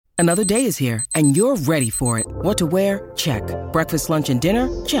Another day is here, and you're ready for it. What to wear? Check. Breakfast, lunch, and dinner?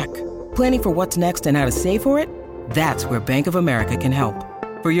 Check. Planning for what's next and how to save for it? That's where Bank of America can help.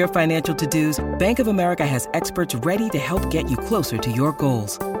 For your financial to-dos, Bank of America has experts ready to help get you closer to your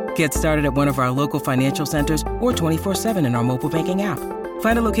goals. Get started at one of our local financial centers or 24/7 in our mobile banking app.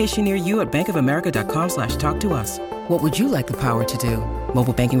 Find a location near you at bankofamerica.com/talktous. What would you like the power to do?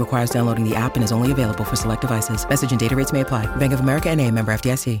 Mobile banking requires downloading the app and is only available for select devices. Message and data rates may apply. Bank of America N.A., member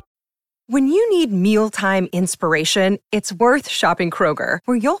FDIC. When you need mealtime inspiration, it's worth shopping Kroger,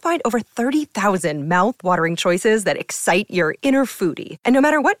 where you'll find over 30,000 mouth-watering choices that excite your inner foodie. And no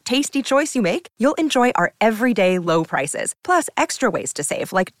matter what tasty choice you make, you'll enjoy our everyday low prices, plus extra ways to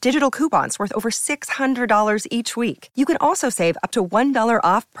save, like digital coupons worth over $600 each week. You can also save up to $1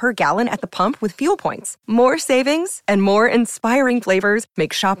 off per gallon at the pump with fuel points. More savings and more inspiring flavors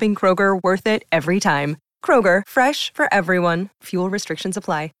make shopping Kroger worth it every time. Kroger, fresh for everyone. Fuel restrictions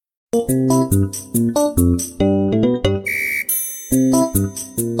apply.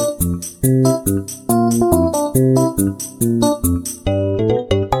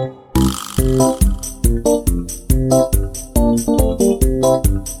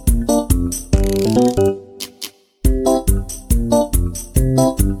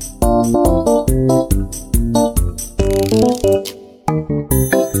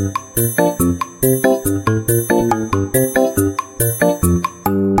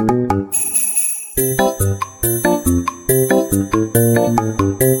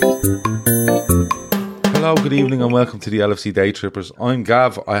 Welcome to the LFC Day Trippers. I'm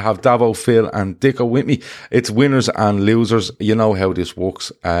Gav. I have Davo, Phil and Dicko with me. It's winners and losers. You know how this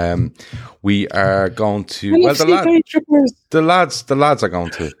works. We are going to the lads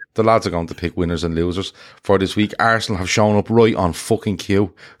are going to pick winners and losers for this week. Arsenal have shown up right on fucking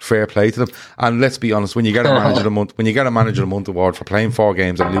cue. Fair play to them. And let's be honest, when you get a manager of the month award for playing 4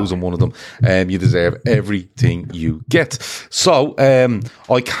 games and losing one of them, you deserve everything you get. So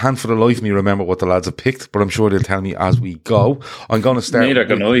I can't for the life of me remember what the lads have picked, but I'm sure they'll tell me as we go. I'm going to start. Neither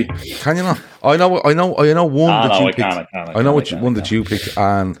can I. Can you not? I know one that you picked. I know which one that you picked,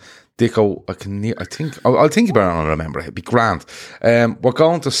 and Dicko, I'll think about it and I'll remember it. It'd be grand. We're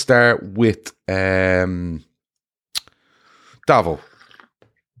going to start with Davo.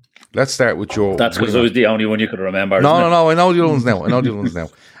 Let's start with your. That's because I was the only one you could remember. No. I know the other ones now.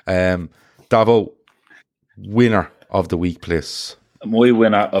 Davo, winner of the week, please. My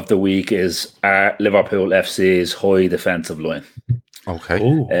winner of the week is Liverpool FC's high defensive line. Okay.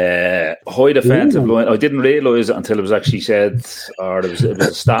 High defensive line. I didn't realise it until it was actually said, or it was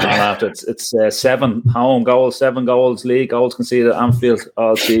a stat on after. It's 7 home goals, 7 goals, league goals conceded at Anfield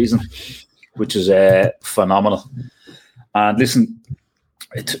all season, which is phenomenal. And listen,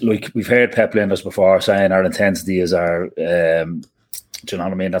 it's like we've heard Pep Linders before saying our intensity is our. Do you know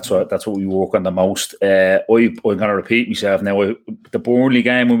what I mean? That's what we work on the most. I'm going to repeat myself now. The Burnley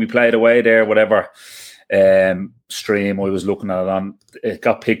game when we played away there, whatever. Stream I was looking at it on, it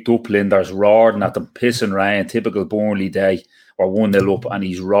got picked up. Linders roaring at them, pissing rain, typical Burnley day. Or 1-0 up, and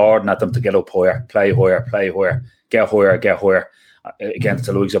he's roaring at them to get up higher, play higher, get higher. Against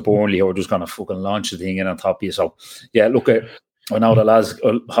the likes of Burnley, who are just going to fucking launch the thing in on top of you. So yeah, look, I know the lads.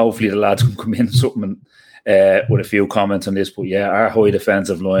 Hopefully the lads can come in something with a few comments on this. But yeah, our high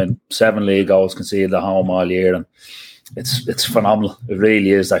defensive line, 7 league goals conceded at home all year, and it's phenomenal. It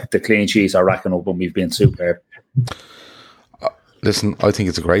really is. Like the clean sheets are racking up, and we've been superb. Listen, I think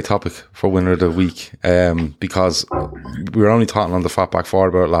it's a great topic for winner of the week, because we were only talking on the Fat Back Four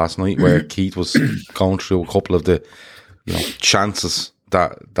about it last night, where Keith was going through a couple of the chances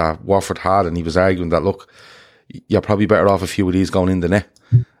that Watford had, and he was arguing that, look, you're probably better off a few of these going in the net.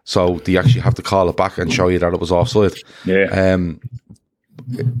 So they actually have to call it back and show you that it was offside. Yeah.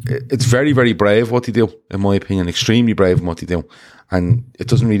 It's very, very brave what they do, in my opinion. Extremely brave in what they do. And it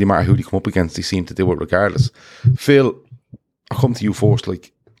doesn't really matter who they come up against, they seem to do it regardless. Phil, I'll come to you first.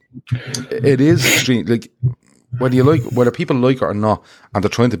 Like, it is extreme. Like, whether people like it or not, and they're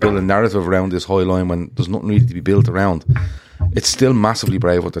trying to build a narrative around this high line when there's nothing really to be built around, it's still massively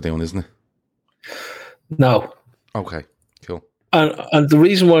brave what they're doing, isn't it? No. Okay, cool. And the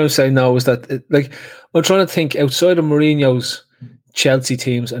reason why I'm saying no is that, I'm trying to think outside of Mourinho's Chelsea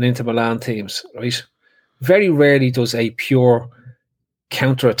teams and Inter Milan teams, right? Very rarely does a pure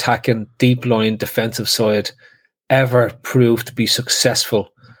counter-attacking, deep-line defensive side ever prove to be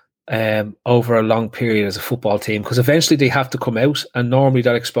successful over a long period as a football team, because eventually they have to come out, and normally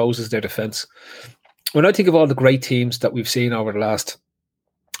that exposes their defence. When I think of all the great teams that we've seen over the last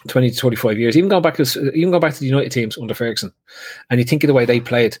 20 to 25 years, even going back to the United teams under Ferguson, and you think of the way they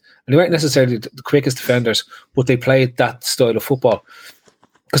played, and they weren't necessarily the quickest defenders, but they played that style of football.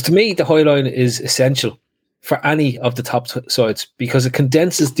 Because to me, the high line is essential for any of the top sides because it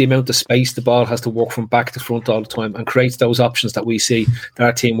condenses the amount of space the ball has to work from back to front all the time and creates those options that we see that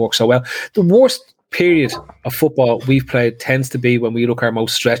our team works so well. The worst period of football we've played tends to be when we look our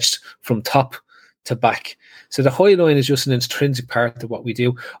most stretched from top to back. So the high line is just an intrinsic part of what we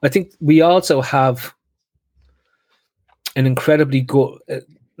do. I think we also have an incredibly good,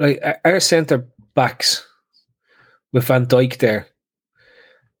 like our centre backs with Van Dijk there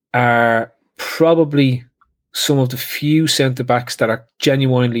are probably some of the few centre backs that are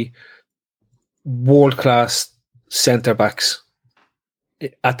genuinely world class centre backs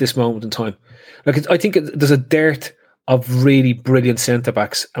at this moment in time. Like I think there's a dearth of really brilliant centre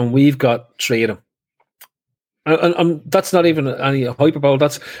backs, and we've got 3 of them. And that's not even any hyperbole.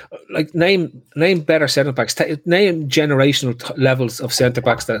 That's like name better centre backs. Name generational levels of centre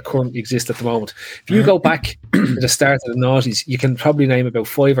backs that currently exist at the moment. If you go back to the start of the noughties, you can probably name about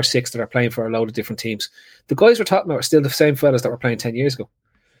 5 or 6 that are playing for a load of different teams. The guys we're talking about are still the same fellas that were playing 10 years ago.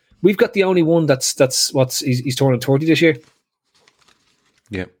 We've got the only one that's he's turning 30 this year.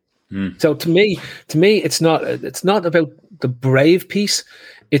 Yeah. So to me, it's not about the brave piece.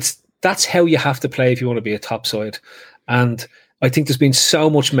 That's how you have to play if you want to be a top side. And I think there's been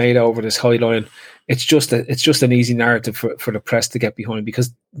so much made over this high line. It's just an easy narrative for the press to get behind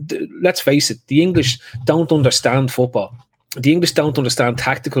because let's face it, the English don't understand football. The English don't understand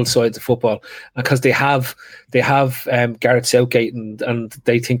tactical sides of football because they have Gareth Southgate and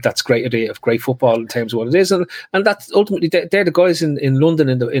they think that's great idea of great football in terms of what it is, and that's ultimately they're the guys in London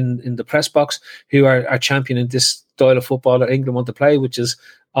in the press box who are championing this style of football that England want to play, which is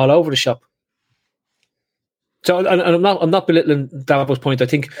all over the shop. So, and I'm not belittling Davo's point. I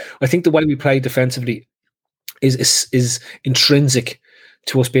think the way we play defensively is intrinsic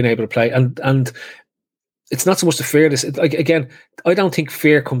to us being able to play, and it's not so much the fearless. Like again, I don't think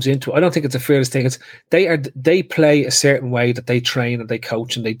fear comes into it. I don't think it's a fearless thing. They play a certain way that they train and they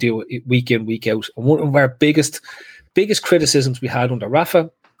coach and they do it week in, week out. And one of our biggest criticisms we had under Rafa,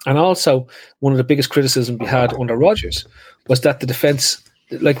 and also one of the biggest criticisms we had under Rodgers, was that the defence.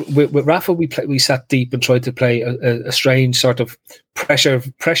 Like with Rafa, we sat deep and tried to play a strange sort of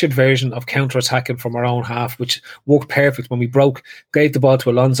pressured version of counter-attacking from our own half, which worked perfect when we gave the ball to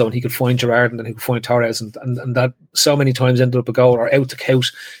Alonso and he could find Gerrard and then he could find Torres and that so many times ended up a goal, or out to Cout,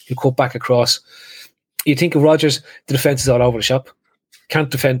 he'll cut back across. You think of Rodgers, the defence is all over the shop.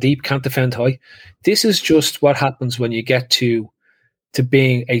 Can't defend deep, can't defend high. This is just what happens when you get to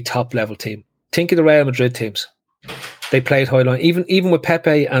being a top-level team. Think of the Real Madrid teams. They played high line, even with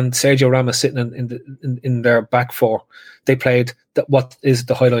Pepe and Sergio Ramos sitting in their back four. They played what is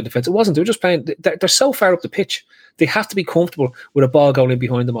the high line defense. It wasn't. They were just playing. They're so far up the pitch. They have to be comfortable with a ball going in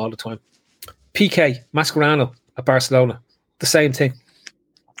behind them all the time. PK, Mascherano at Barcelona, the same thing.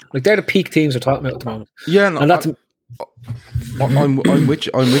 Like they're the peak teams we're talking about at the moment. Yeah, no, and that's. I'm with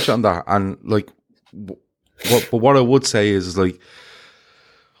you on that, and like, but what I would say is like,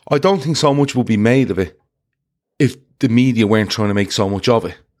 I don't think so much will be made of it if the media weren't trying to make so much of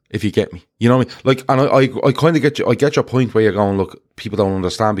it, if you get me. You know what I mean? Like, and I kind of get you. I get your point where you're going, look, people don't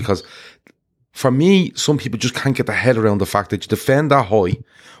understand, because for me, some people just can't get their head around the fact that you defend that high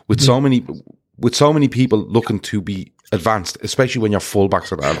with so many people looking to be advanced, especially when your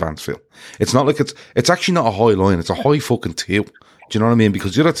fullbacks are that advanced, Phil. It's not like it's actually not a high line, it's a high fucking 2. Do you know what I mean?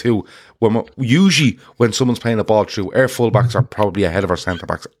 Because the other 2, usually when someone's playing a ball through, our fullbacks are probably ahead of our centre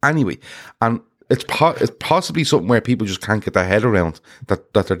backs anyway. And it's possibly something where people just can't get their head around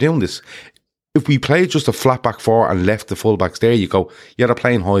that they're doing this. If we played just a flat back 4 and left the fullbacks there, you go, yeah, they're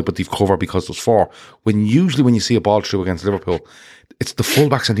playing high, but they've covered because there's 4. Usually when you see a ball through against Liverpool, it's the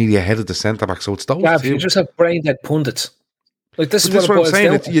fullbacks are nearly ahead of the centre back. So it's those. Yeah, you just have brain dead pundits. Like this is what I'm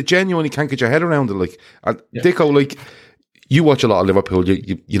saying. You genuinely can't get your head around it. Like, yeah. Dicko, like you watch a lot of Liverpool.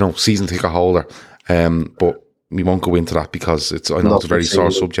 You know, season ticket holder, but. We won't go into that because I know it's a very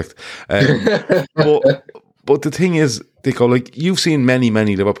sore subject. But the thing is, Dicko, like you've seen many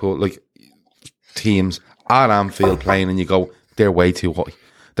Liverpool like teams at Anfield playing, and you go, they're way too high.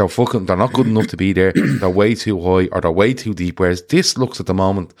 They're not good enough to be there. They're way too high, or they're way too deep. Whereas this looks at the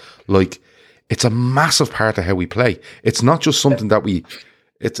moment like it's a massive part of how we play. It's not just something that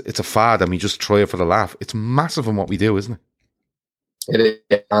it's a fad and we just try it for the laugh. It's massive in what we do, isn't it? It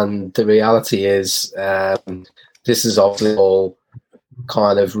is, and the reality is, this is obviously all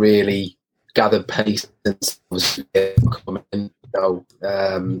kind of really gathered pace since coming in.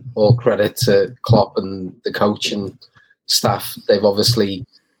 All credit to Klopp and the coaching staff. They've obviously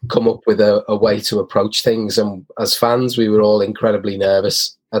come up with a way to approach things, and as fans, we were all incredibly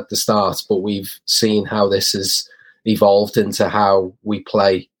nervous at the start. But we've seen how this has evolved into how we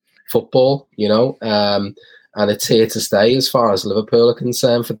play football, and it's here to stay as far as Liverpool are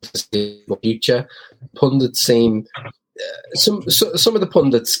concerned for the future. Pundits seem some of the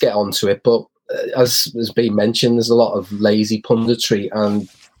pundits get onto it, but as has been mentioned, there's a lot of lazy punditry, and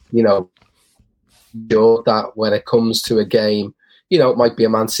sure that when it comes to a game, it might be a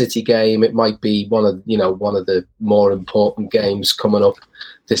Man City game, it might be one of the more important games coming up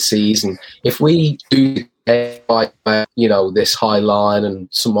this season. If we do this high line and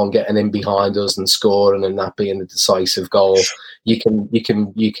someone getting in behind us and scoring and that being a decisive goal, you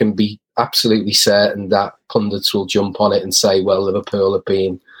can be absolutely certain that pundits will jump on it and say, well, Liverpool have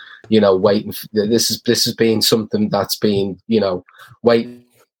been waiting for, this has been something that's been waiting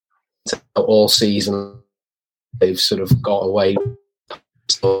all season. They've sort of got away,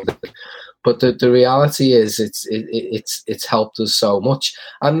 but the reality is it's helped us so much.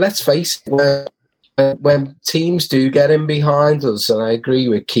 And let's face it, when teams do get in behind us, and I agree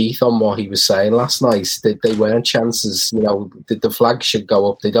with Keith on what he was saying last night, that they weren't chances. The flag should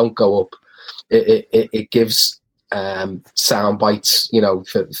go up. They don't go up. It gives sound bites,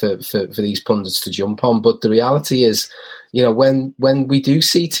 for these pundits to jump on. But the reality is, when we do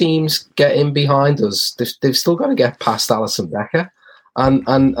see teams get in behind us, they've still got to get past Alisson Becker, and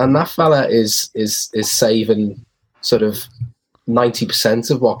that fella is saving sort of 90%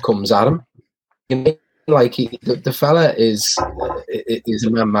 of what comes at him. Like the fella is a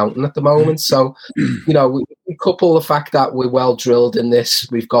man mountain at the moment. So, we couple the fact that we're well drilled in this,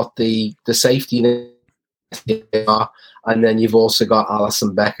 we've got the safety net, and then you've also got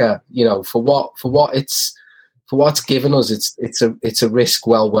Alisson Becker. For what's given us, it's a risk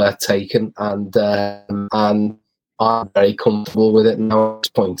well worth taking, and I'm very comfortable with it now at this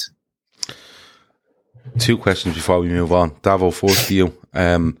point. 2 questions before we move on. Davo, first to you.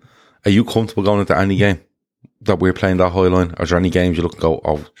 Are you comfortable going into any game that we're playing that high line? Or is there any games you look and go,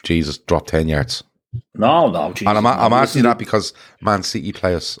 oh, Jesus, drop 10 yards? No, Jesus. And I'm asking that because Man City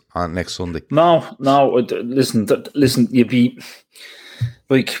play us on next Sunday. No, listen, you'd be...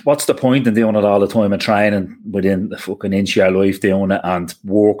 Like, what's the point in doing it all the time and training within the fucking inch of your life doing it and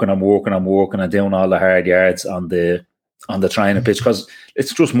working and doing all the hard yards on the training pitch? Because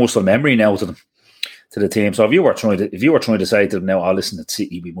it's just muscle memory now to the team. So if you were trying to say to them now, oh, listen, at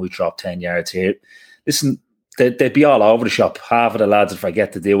City we might drop 10 yards here, listen, they'd be all over the shop. Half of the lads would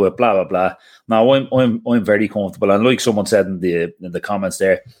forget to do it, blah blah blah. Now I'm very comfortable, and like someone said in the comments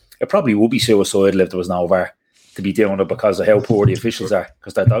there, it probably would be suicidal if there was no VAR to be doing it because of how poor the officials are,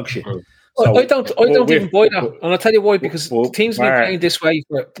 because they're dog shit. So, I don't even buy that, and I'll tell you why. Because teams have been playing this way,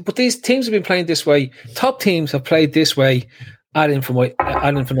 but these teams have been playing this way. Top teams have played this way ad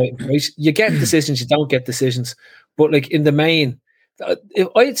infinitum. Right? You get decisions, you don't get decisions. But like in the main, if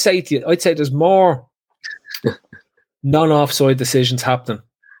I'd say there's more non-offside decisions happening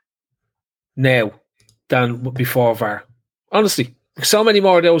now than before VAR. Honestly. So many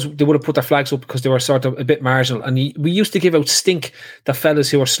more of those, they would have put their flags up because they were sort of a bit marginal. And we used to give out stink that fellas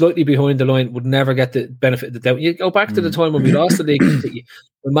who were slightly behind the line would never get the benefit of the doubt. You go back to the time when we lost the league, the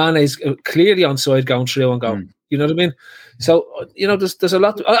man is clearly onside going through and going. You know what I mean? So, there's a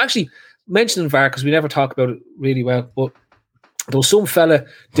lot. I'll actually mention VAR because we never talk about it really well. But there was some fella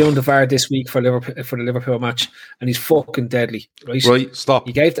doing the VAR this week for the Liverpool match, and he's fucking deadly. Right, stop.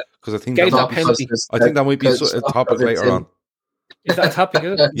 He gave that because I think that penalty. I think that might be a topic later on. Is that a topic?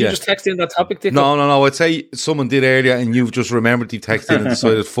 Is it? Yeah. You just text in that topic, Dick? No. I'd say someone did earlier, and you've just remembered you've texted in and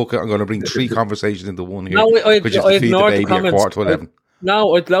decided, fuck it, I'm going to bring 3 conversations into one here. No, I ignored the comments. At 11.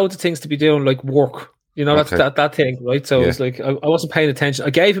 No, I'd loads of things to be doing, like work. That's that thing, right? So it's like I wasn't paying attention. I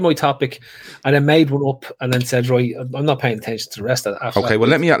gave him my topic, and I made one up, and then said, right, I'm not paying attention to the rest of it. Okay, well,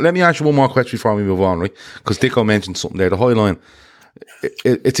 let me ask you one more question before we move on, right? Because Dicko mentioned something there. The high line.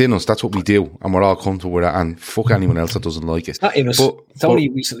 It's in us. That's what we do, and we're all comfortable with it. And fuck anyone else that doesn't like it. It's not in us. It's only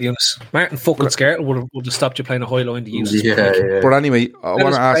recently in us. Martin fucking Skertel would have stopped you playing a high line to use. Yeah. But anyway, I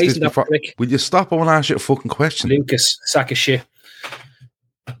want to ask this before. Will you stop? I want to ask you a fucking question. Lucas, sack of shit.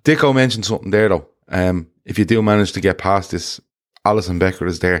 Dicko mentioned something there though. If you do manage to get past this, Alisson Becker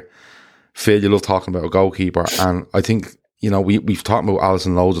is there. Phil, you love talking about a goalkeeper, and I think we've talked about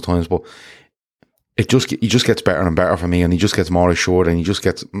Alisson loads of times, but. He just gets better and better for me, and he just gets more assured, and he just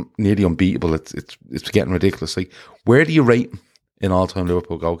gets nearly unbeatable. It's getting ridiculous. Like, where do you rate him in all-time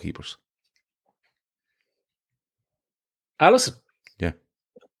Liverpool goalkeepers? Alisson. Yeah.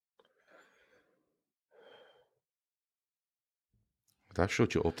 That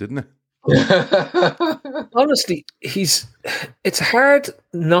shut you up, didn't it? Honestly, it's hard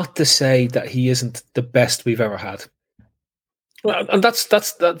not to say that he isn't the best we've ever had. And that's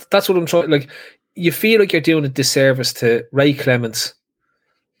what I'm trying. Like, you feel like you're doing a disservice to Ray Clements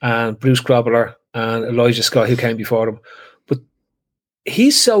and Bruce Grobbler and Elijah Scott, who came before him. But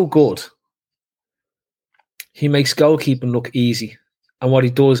he's so good. He makes goalkeeping look easy. And what he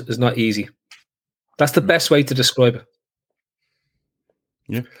does is not easy. That's the best way to describe it.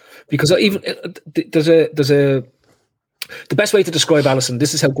 Yeah. Because even there's a the best way to describe Alisson,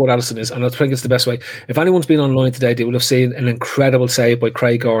 this is how good Alisson is, and I think it's the best way. If anyone's been online today, they will have seen an incredible save by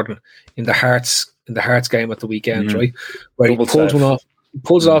Craig Gordon in the Hearts game at the weekend, right? Where he pulls one off,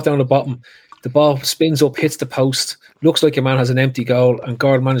 pulls it off down the bottom, the ball spins up, hits the post, looks like a man has an empty goal, and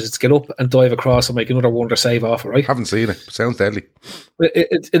Gordon manages to get up and dive across and make another wonder save off it, right? Haven't seen it. Sounds deadly.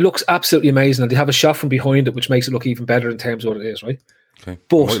 It looks absolutely amazing, and they have a shot from behind it, which makes it look even better in terms of what it is, right? Okay.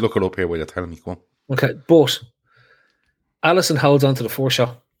 But, I might look it up here while you're telling me. Go on. Okay, but Alisson holds on to the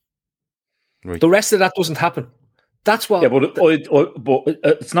foreshot. Right. The rest of that doesn't happen. That's what. Yeah, but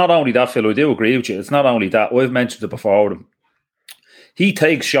it's not only that, Phil. I do agree with you. It's not only that. I've mentioned it before with him. He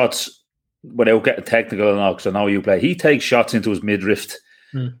takes shots without getting technical enough, because I know you play. He takes shots into his midriff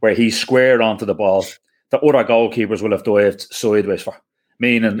where he's squared onto the ball that other goalkeepers will have dived sideways for.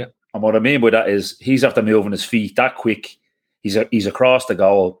 Meaning, and what I mean by that is he's after moving his feet that quick. He's across the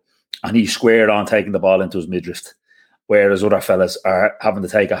goal and he's squared on taking the ball into his midriff. Whereas other fellas are having to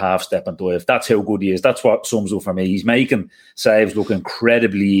take a half step and dive. That's how good he is. That's what sums up for me. He's making saves look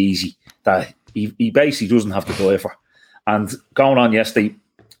incredibly easy that he basically doesn't have to dive for. And going on yesterday,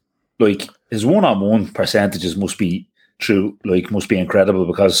 like his one-on-one percentages must be incredible,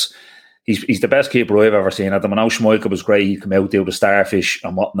 because he's the best keeper I've ever seen at them. I know Schmeichel was great. He'd come out, do the starfish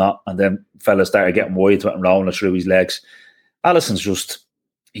and whatnot, and then fellas started getting wide with him, rolling it through his legs. Alisson's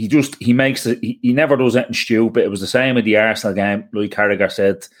he makes it. He never does anything stupid. It was the same in the Arsenal game. Like Carragher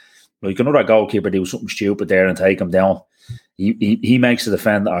said, like another goalkeeper do something stupid there and take him down. He makes the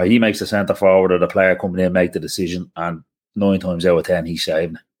defender, or he makes the centre forward or the player coming in make the decision, and 9 times out of 10 he's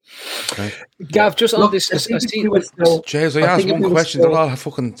saving. Okay. Gav, just on this, Jez, I asked one question.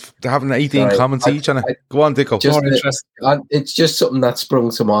 They're having 18 comments each on it. Go on, Dicko. It's just something that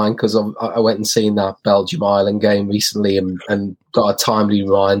sprung to mind because I went and seen that Belgium Ireland game recently and got a timely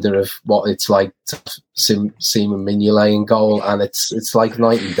reminder of what it's like to see Mignolet in goal, and it's like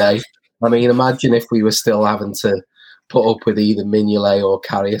night and day. I mean, imagine if we were still having to put up with either Mignolet or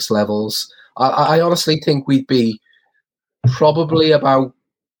Karius levels. I honestly think we'd be probably about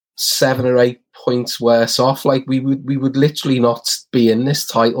 7 or 8 points worse off. Like we would literally not be in this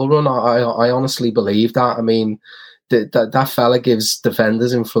title run. I honestly believe that. I mean, that fella gives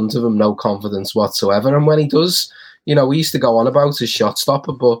defenders in front of him no confidence whatsoever. And when he does, we used to go on about his shot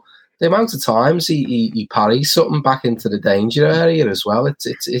stopper, but the amount of times he parries something back into the danger area as well.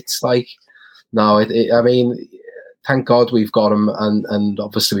 It's like, no. I mean, thank God we've got him, and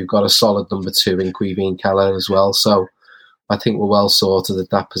obviously we've got a solid number 2 in Caoimhín Kelleher as well. So I think we're well sorted at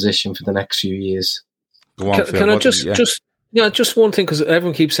that position for the next few years. Go on, can I just one thing, because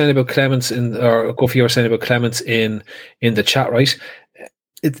everyone keeps saying about Clements or Guffey, you were saying about Clements in the chat, right?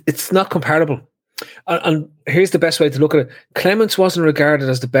 It's not comparable. And here's the best way to look at it. Clements wasn't regarded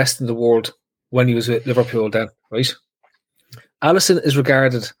as the best in the world when he was with Liverpool then, right? Alisson is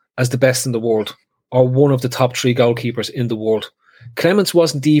regarded as the best in the world, or one of the top 3 goalkeepers in the world. Clements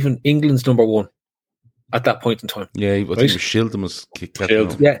wasn't even England's number 1 at that point in time. Yeah, I think it was Shilton was kicked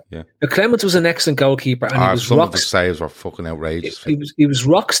out. Yeah. Clements was an excellent goalkeeper, and some of his saves were fucking outrageous. He was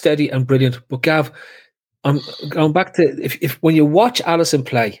rock steady and brilliant. But Gav, I'm going back to if when you watch Alisson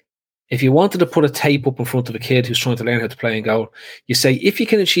play, if you wanted to put a tape up in front of a kid who's trying to learn how to play in goal, you say if you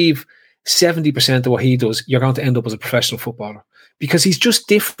can achieve 70% of what he does, you're going to end up as a professional footballer, because he's just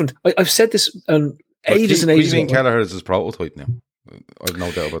different. I've said this ages and ages ago. Caoimhín Kelleher is his prototype now. I've no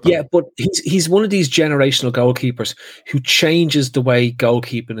doubt about that. Yeah, but he's one of these generational goalkeepers who changes the way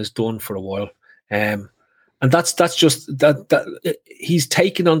goalkeeping is done for a while, and that's just that he's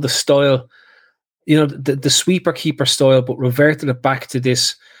taken on the style, the sweeper keeper style, but reverted it back to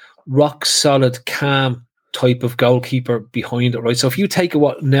this rock solid, calm type of goalkeeper behind it. Right. So if you take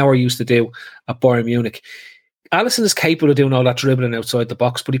what Neuer used to do at Bayern Munich, Alisson is capable of doing all that dribbling outside the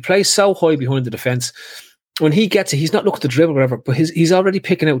box, but he plays so high behind the defence. When he gets it, he's not looking to dribble or whatever, but he's already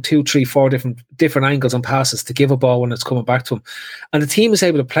picking out 2, 3, 4 different angles and passes to give a ball when it's coming back to him. And the team is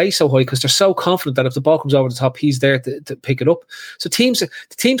able to play so high because they're so confident that if the ball comes over the top, he's there to pick it up. So the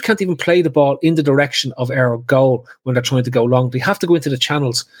teams can't even play the ball in the direction of our goal when they're trying to go long. They have to go into the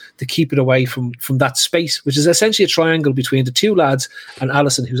channels to keep it away from that space, which is essentially a triangle between the 2 lads and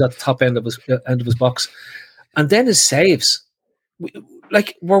Alisson, who's at the top end of his box. And then his saves.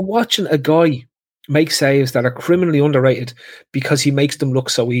 We're watching a guy make saves that are criminally underrated because he makes them look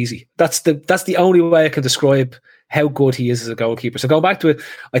so easy. That's the only way I can describe how good he is as a goalkeeper. So going back to it,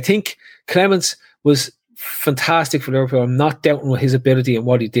 I think Clemens was fantastic for Liverpool. I'm not doubting his ability and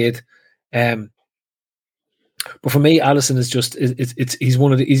what he did. But for me, Alisson is just he's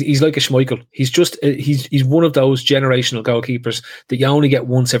like a Schmeichel. He's one of those generational goalkeepers that you only get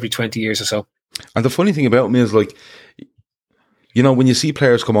once every 20 years or so. And the funny thing about me is, like, you know, when you see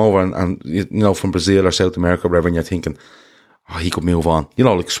players come over and you know, from Brazil or South America, wherever, and you're thinking, oh, he could move on. You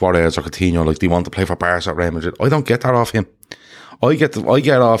know, like Suarez or Coutinho, like they want to play for Barca or Real Madrid. I don't get that off him. I get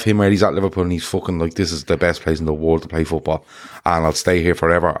off him where he's at Liverpool and he's fucking like, this is the best place in the world to play football, and I'll stay here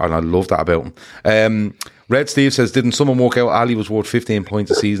forever, and I love that about him. Red Steve says, didn't someone work out Ali was worth 15 points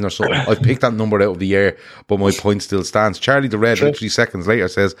a season or something? I've picked that number out of the air, but my point still stands. Charlie the Red, literally seconds later,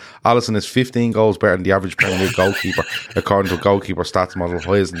 says Alisson is 15 goals better than the average Premier League goalkeeper, according to a goalkeeper stats model,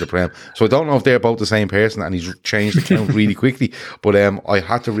 highest in the Prem. So I don't know if they're both the same person, and he's changed the count really quickly, but I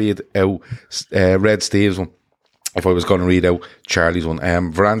had to read out Red Steve's one if I was going to read out Charlie's one.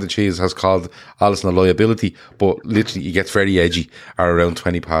 Veranda Cheese has called Alisson a liability, but literally he gets very edgy at around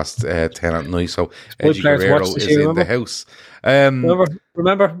 20 past 10 at night. So Edgy Guerrero is in the house.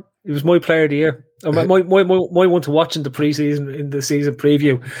 Remember, he was my player of the year. My one to watch in the pre-season, in the season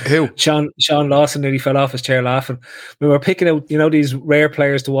preview. Who? Sean Lawson nearly fell off his chair laughing. We were picking out, you know, these rare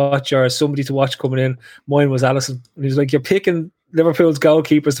players to watch or somebody to watch coming in. Mine was Alisson. And he was like, you're picking Liverpool's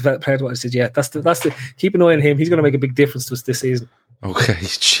goalkeepers to play to watch. I said, yeah, that's the keep an eye on him. He's going to make a big difference to us this season. Okay,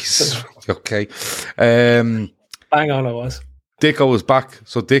 Jesus. Okay. Bang on, I was. Dicko was back.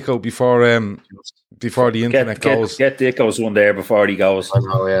 So Dicko, before the internet goes, get Dicko's one there before he goes. I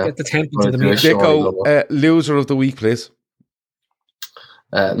know, yeah. Get the tempo to the meet. Dicko, loser of the week, please.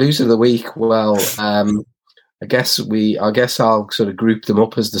 Loser of the week. Well, I guess I'll sort of group them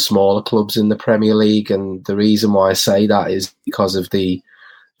up as the smaller clubs in the Premier League, and the reason why I say that is because of the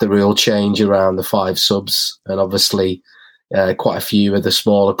real change around the 5 subs, and obviously quite a few of the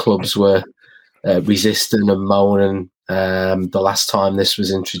smaller clubs were resisting and moaning the last time this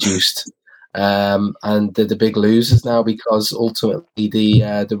was introduced, and they're the big losers now because ultimately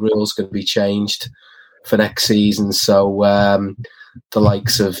the rules going to be changed for next season. So the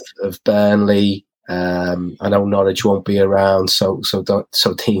likes of Burnley. I know Norwich won't be around, so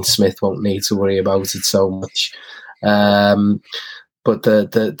Dean Smith won't need to worry about it so much. But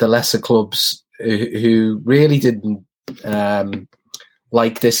the lesser clubs who really didn't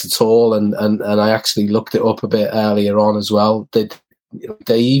like this at all, and I actually looked it up a bit earlier on as well.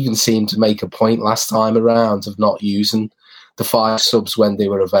 They even seemed to make a point last time around of not using the 5 subs when they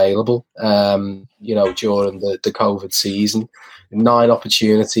were available. You know, during the COVID season. 9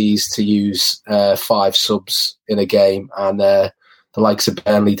 opportunities to use 5 subs in a game, and the likes of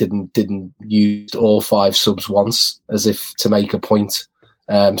Burnley didn't use all 5 subs once, as if to make a point.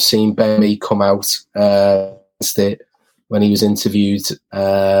 Seeing Burnley come out against it when he was interviewed.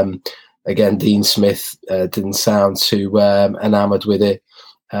 Again, Dean Smith didn't sound too enamoured with it.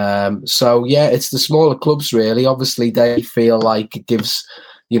 So yeah, it's the smaller clubs really. Obviously, they feel like it gives,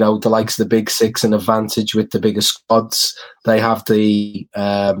 you know, the likes of the big 6 an advantage with the bigger squads. They have the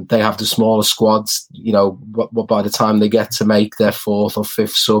smaller squads. You know, by the time they get to make their 4th or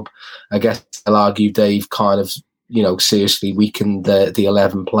 5th sub, I guess I'll argue they've kind of, you know, seriously weakened the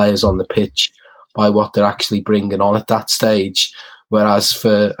 11 players on the pitch by what they're actually bringing on at that stage. Whereas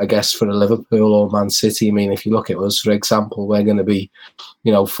for a Liverpool or Man City, I mean, if you look at us, for example, we're going to be,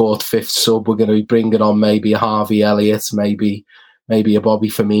 you know, 4th, 5th sub. We're going to be bringing on maybe a Harvey Elliott, maybe a Bobby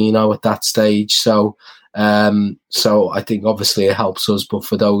Firmino at that stage. So I think obviously it helps us, but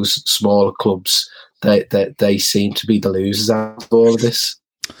for those smaller clubs, they seem to be the losers out of all of this.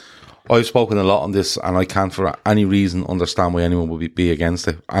 I've spoken a lot on this, and I can't for any reason understand why anyone would be against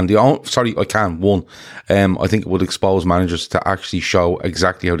it. And I can. One, I think it would expose managers to actually show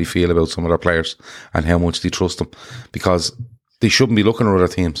exactly how they feel about some of their players and how much they trust them, because they shouldn't be looking at other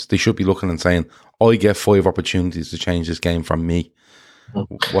teams. They should be looking and saying, I get 5 opportunities to change this game from me.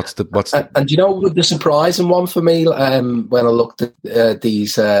 What's the and you know, the surprising one for me when I looked at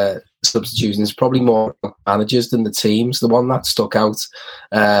these substitutions, probably more managers than the teams. The one that stuck out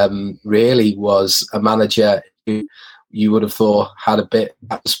really was a manager who you would have thought had a bit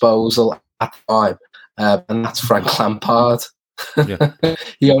at disposal at the time, and that's Frank Lampard. Yeah.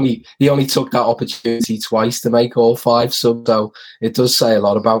 he only took that opportunity twice to make all 5 subs. So it does say a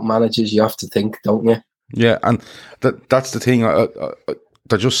lot about managers. You have to think, don't you? Yeah, and that's the thing.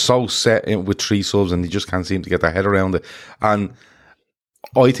 They're just so set in with 3 subs, and they just can't seem to get their head around it. And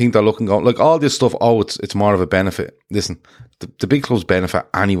I think they're looking like all this stuff. Oh, it's more of a benefit. Listen, the big clubs benefit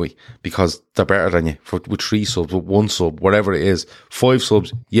anyway because they're better than you with 3 subs, with 1 sub, whatever it is. 5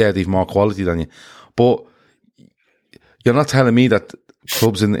 subs, yeah, they've more quality than you. But you're not telling me that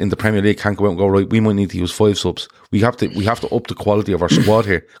clubs in the Premier League can't go out and go, right, we might need to use 5 subs. We have to up the quality of our squad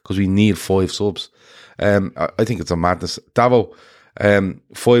here because we need 5 subs. I think it's a madness. Davo,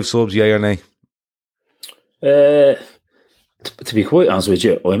 5 subs, yeah or nay? To be quite honest with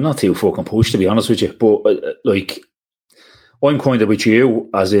you, I'm not too fucking pushed, to be honest with you. But I'm kind of with you,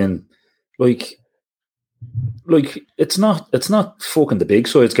 as in, like it's not fucking the big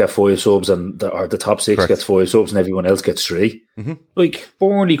sides get 5 subs and the top 6 Correct. gets 5 subs and everyone else gets 3. Mm-hmm. Like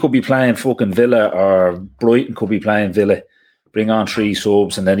Burnley could be playing fucking Villa or Brighton could be playing Villa. Bring on 3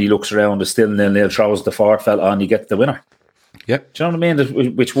 subs and then he looks around, there's still 0-0, throws the 4th fella on, you get the winner. Yeah. Do you know what I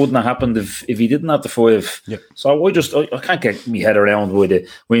mean? Which wouldn't have happened if he didn't have the 5. Yeah. So I can't get my head around with the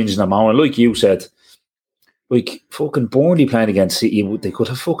wins and amount. Like you said, like fucking Burnley playing against City, they could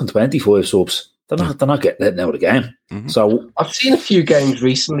have fucking 25 subs. They're not getting letting out of the game. Mm-hmm. So I've seen a few games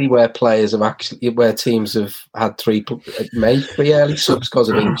recently where teams have had 3 early subs because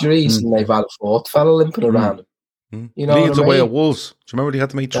of injuries, and they've had a 4th fella limping around them. Mm-hmm. You know, Leeds away at Wolves. Do you remember they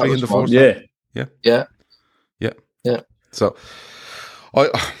had to make 3 in the 4th? Yeah. So,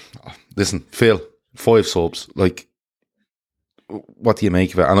 listen, Phil, 5 subs. Like, what do you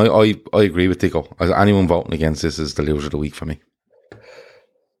make of it? And I agree with Dicko. Anyone voting against this is the loser of the week for me.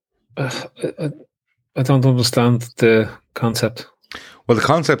 I don't understand the concept. Well, the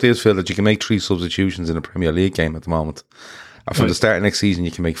concept is, Phil, that you can make 3 substitutions in a Premier League game at the moment. And from the start of next season,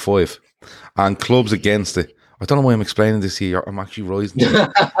 you can make 5. And clubs against it. I don't know why I'm explaining this here. I'm actually rising.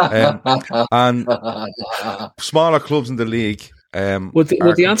 And smaller clubs in the league. Would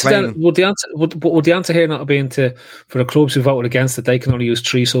the answer here not being for the clubs who voted against it, they can only use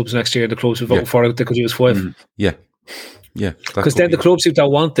 3 subs next year. The clubs who voted for it, they could use 5. Mm-hmm. Yeah. Because then the clubs who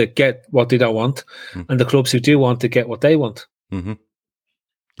don't want it get what they don't want, and the clubs who do want it get what they want. Mm-hmm.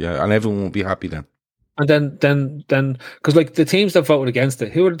 Yeah, and everyone will be happy then. And then, because like the teams that voted against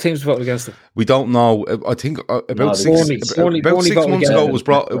it, who are the teams that voted against it? We don't know. I think about 6 months ago, it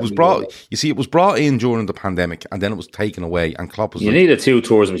was brought. You see, it was brought in during the pandemic, and then it was taken away. And Klopp was, you need a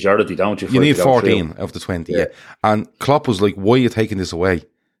 2-thirds majority, don't you? You need 14 of the 20. Yeah. And Klopp was like, "Why are you taking this away?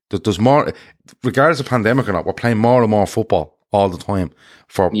 There's more, regardless of pandemic or not. We're playing more and more football all the time.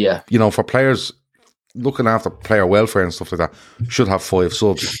 For players." Looking after player welfare and stuff like that, should have 5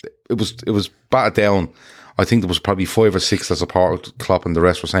 subs. It was battered down. I think there was probably 5 or 6 that supported Klopp, and the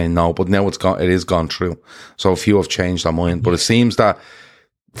rest were saying no. But now it is gone through. So a few have changed their mind. But it seems that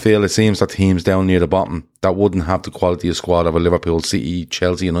teams down near the bottom that wouldn't have the quality of squad of a Liverpool, City,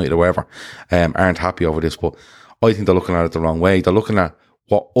 Chelsea, United, or whatever, aren't happy over this. But I think they're looking at it the wrong way. They're looking at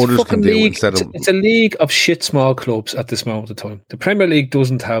what others can do instead of... It's a league of shit small clubs at this moment of time. The Premier League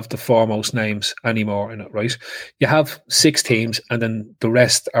doesn't have the foremost names anymore in it, right? You have 6 teams and then the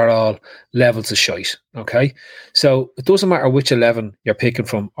rest are all levels of shite, okay? So it doesn't matter which 11 you're picking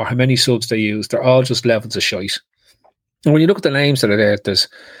from or how many subs they use, they're all just levels of shite. And when you look at the names that are there, there's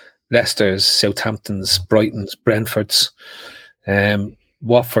Leicester's, Southampton's, Brighton's, Brentford's,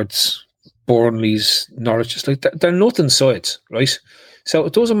 Watford's, Burnley's, Norwich's. Like they're nothing sides, right? So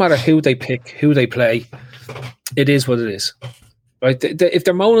it doesn't matter who they pick, who they play. It is what it is, right? If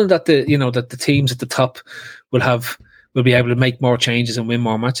they're moaning that that the teams at the top will be able to make more changes and win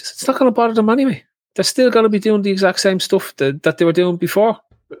more matches, it's not going to bother them anyway. They're still going to be doing the exact same stuff that they were doing before.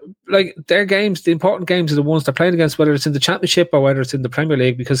 Like their games, the important games are the ones they're playing against, whether it's in the Championship or whether it's in the Premier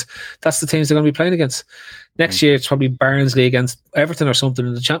League, because that's the teams they're going to be playing against. Next year, it's probably Barnsley against Everton or something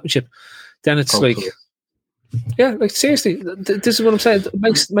in the Championship. Then it's seriously, this is what I'm saying.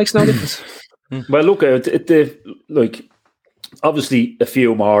 It makes no difference. Well, look, obviously a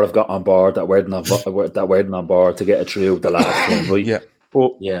few more have got on board that weren't on board to get it through the last one, right? Yeah.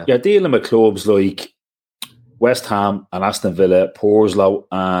 But you're dealing with clubs like West Ham and Aston Villa, Porslow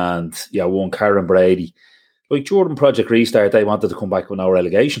and one Karen Brady. Like Jordan Project Restart, they wanted to come back with no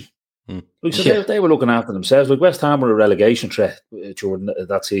relegation. They were looking after themselves. Like West Ham were a relegation threat, Jordan,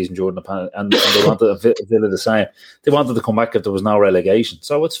 that season, and they wanted Villa the same. They wanted to come back if there was no relegation.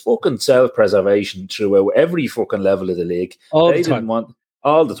 So it's fucking self-preservation throughout every fucking level of the league. All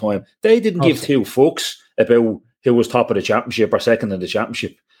the time. They didn't give 2 fucks about who was top of the Championship or second in the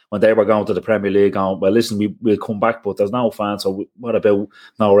Championship when they were going to the Premier League. Going, well, listen, we'll come back, but there's no fans. So what about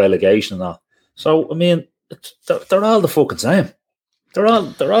no relegation and all? So I mean, they're all the fucking same. They're all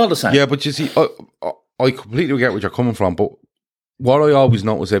the same. Yeah, but you see, I completely get where you're coming from. But what I always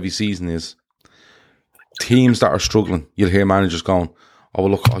notice every season is teams that are struggling. You'll hear managers going, oh,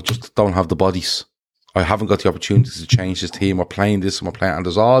 well, look, I just don't have the bodies. I haven't got the opportunities to change this team. We're playing this and we're playing, and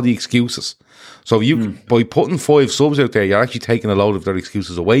there's all the excuses. So by putting 5 subs out there, you're actually taking a load of their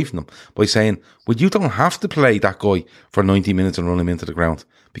excuses away from them by saying, well, you don't have to play that guy for 90 minutes and run him into the ground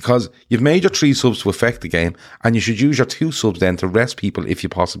because you've made your 3 subs to affect the game, and you should use your 2 subs then to rest people if you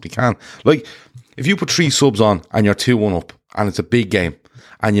possibly can. Like, if you put 3 subs on and you're 2-1 up and it's a big game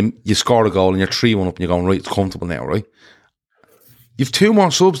and you score a goal and you're 3-1 up and you're going, right, it's comfortable now, right? You've 2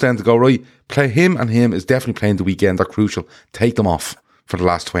 more subs then to go, right, play him and him is definitely playing the weekend. They're crucial. Take them off for the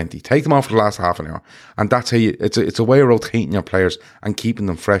last 20. Take them off for the last half an hour. And that's how it's a way of rotating your players and keeping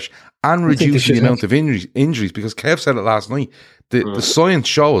them fresh and reducing the amount of injuries because Kev said it last night. The science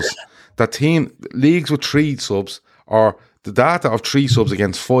shows that leagues with 3 subs or the data of 3 subs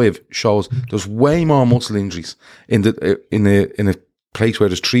against 5 shows there's way more muscle injuries in a place where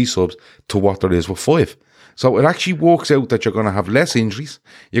there's 3 subs to what there is with 5. So it actually works out that you're going to have less injuries,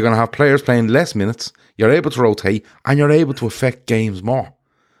 you're going to have players playing less minutes, you're able to rotate, and you're able to affect games more.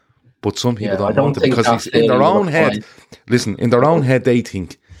 But some people don't want it because in their own head, in their own head, they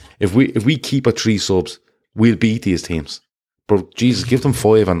think if we keep at 3 subs, we'll beat these teams. But Jesus, give them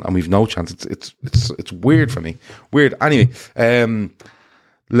 5 and we've no chance. It's weird for me. Weird. Anyway,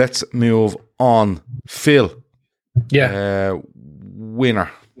 let's move on. Phil,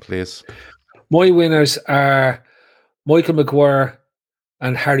 winner, please. My winners are Michael Maguire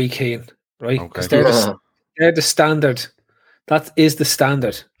and Harry Kane, right? Because they're the standard. That is the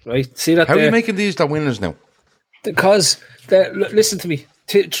standard, right? See that? How are you making these the winners now? Because listen to me.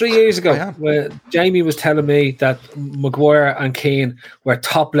 3 years ago, when Jamie was telling me that Maguire and Kane were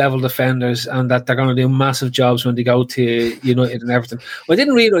top level defenders and that they're going to do massive jobs when they go to United and everything. Well, I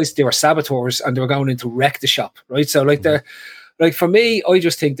didn't realise they were saboteurs and they were going in to wreck the shop, right? So they're. Like for me, I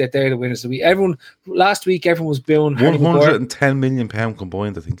just think that they're the winners of the week. Last week, everyone was booing £110 million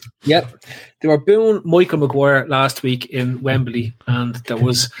combined, I think. Yep, they were booing Michael Maguire last week in Wembley, and there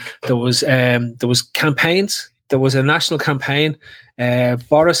was campaigns. There was a national campaign.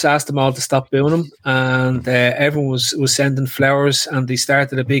 Boris asked them all to stop booing him, and everyone was sending flowers, and they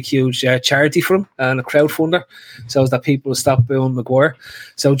started a big, huge charity for him and a crowdfunder so that people would stop booing Maguire.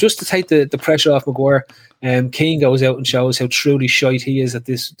 So just to take the pressure off Maguire, Keane goes out and shows how truly shite he is at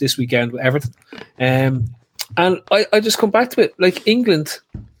this weekend with Everton. And I just come back to it. Like England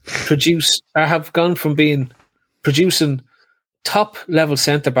have gone from producing top level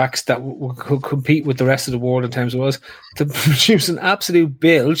centre backs that could compete with the rest of the world in terms of us to produce an absolute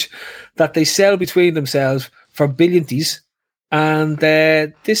bilge that they sell between themselves for billions. And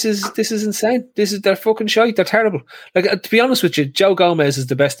this is insane. They're fucking shite. They're terrible. Like to be honest with you, Joe Gomez is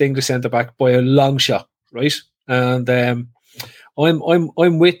the best English centre back by a long shot, right? And I'm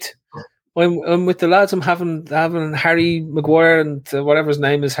with the lads. I'm having Harry Maguire and whatever his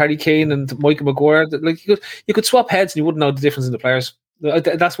name is, Harry Kane and Michael Maguire. Like you could swap heads and you wouldn't know the difference in the players.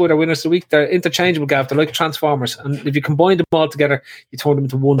 That's why they're winners of the week. They're interchangeable, Gav. They're like transformers. And if you combine them all together, you turn them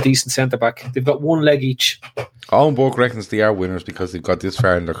into one decent centre back. They've got one leg each. Owen Burke reckons they are winners because they've got this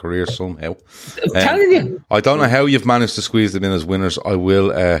far in their career somehow. I'm telling you. I don't know how you've managed to squeeze them in as winners. I will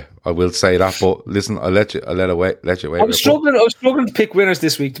say that. But listen, I'll let you away. I was struggling to pick winners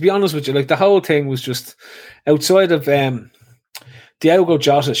this week. To be honest with you, like the whole thing was just outside of Diogo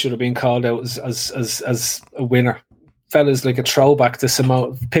Jota should have been called out as a winner. Fella's like a throwback to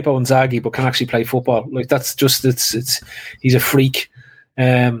Pippo Inzaghi, but can actually play football. Like that's just he's a freak.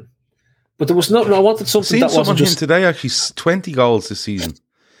 But there was nothing. I wanted something that wasn't just today. Actually, 20 goals this season.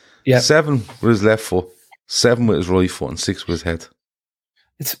 Yeah, 7 with his left foot, 7 with his right foot, and 6 with his head.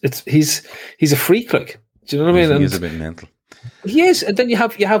 He's a freak. Like, do you know what I mean? He's a bit mental. He is, and then you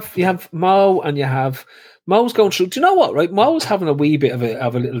have Mo, and you have. Mo's going through. Do you know what? Right, Mo's having a wee bit of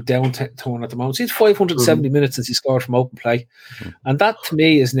a little downturn at the moment. He's 570 minutes since he scored from open play, and that to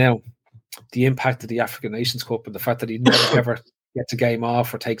me is now the impact of the African Nations Cup and the fact that he never ever gets a game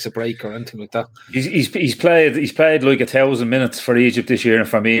off or takes a break or anything like that. He's played like 1,000 minutes for Egypt this year, and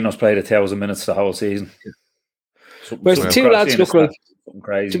Firmino's played 1,000 minutes the whole season. Whereas the two lads look like.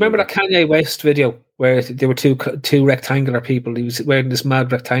 Crazy. Do you remember that Kanye West video where there were two rectangular people? He was wearing this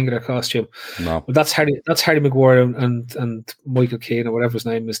mad rectangular costume. No, but that's Harry Maguire and Michael Keane or whatever his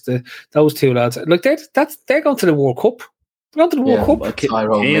name is. Those two lads, like they're going to the World Cup. They're going to the World Cup.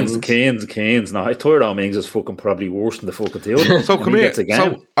 Kane's not. Tyrone Mings is fucking probably worse than the fucking two of them. So come here.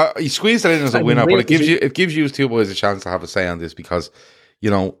 So he squeezed it in as a winner, but it gives you two boys a chance to have a say on this because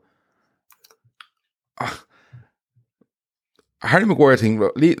Harry Maguire thing,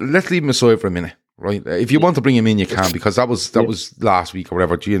 let's leave him aside for a minute, right? If you want to bring him in, you can, because that was last week or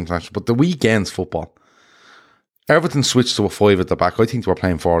whatever, G International. But the weekend's football, Everton switched to a 5 at the back. I think they were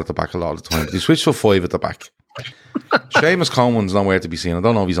playing 4 at the back a lot of the time. But they switched to a 5 at the back. Seamus Coleman's nowhere to be seen. I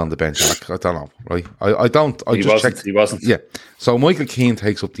don't know if he's on the bench. I don't know, right? I don't. I he just wasn't. checked. He wasn't. Yeah. So Michael Keane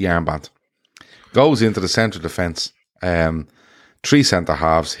takes up the armband, goes into the centre defence. 3 centre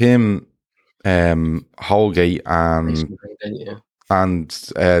halves. Him, Holgate, and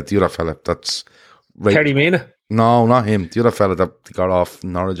the other fella. That's right. Terry Mina. No, not him. The other fella that got off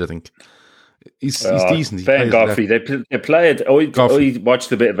Norwich, I think. He's decent. Ben Godfrey. They played. I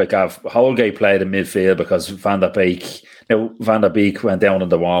watched a bit of it. Gav Holgate played in midfield because Van der Beek. Now Van der Beek went down in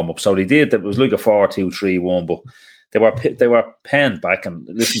the warm up, so they did. It was like a 4-2-3-1, but they were penned back. And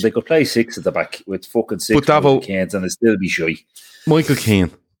listen, they could play 6 at the back with fucking 6 Canes, and they'd still be shy. Michael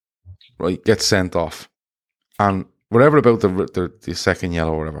Keane, right, gets sent off, and whatever about the second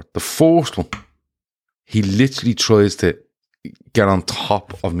yellow or whatever, the first one, he literally tries to get on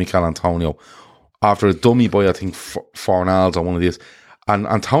top of Mikel Antonio after a dummy by, I think, Fornals or one of these. And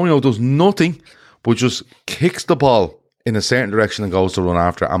Antonio does nothing but just kicks the ball in a certain direction and goes to run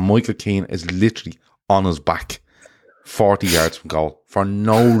after it. And Michael Keane is literally on his back 40 yards from goal for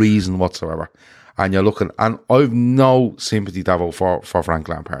no reason whatsoever. And you're looking, and I've no sympathy, Davo, for Frank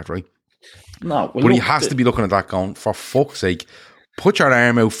Lampard, right? No. But he has to be looking at that going, for fuck's sake, put your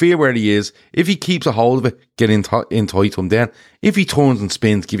arm out, feel where he is. If he keeps a hold of it, get in tight to him then. If he turns and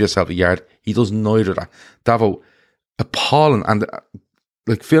spins, give yourself a yard. He does neither of that. Davo, appalling. And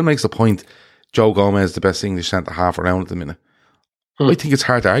like Phil makes the point, Joe Gomez is the best English centre-half around at the minute. I think it's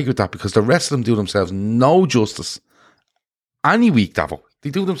hard to argue with that because the rest of them do themselves no justice. Any week, Davo.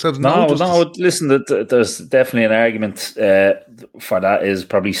 They do themselves no justice. No, listen, there's definitely an argument for that. Is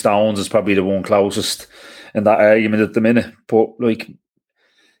probably Stones is probably the one closest in that argument at the minute. But like,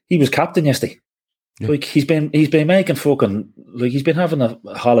 he was captain yesterday. Yeah. Like he's been making fucking, like he's been having a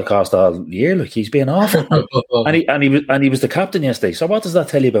Holocaust all year. Like he's been awful, and he was the captain yesterday. So what does that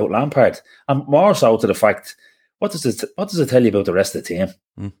tell you about Lampard? And more so to the fact, what does it tell you about the rest of the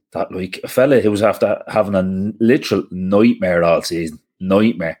team? That like a fella who was after having a literal nightmare all season.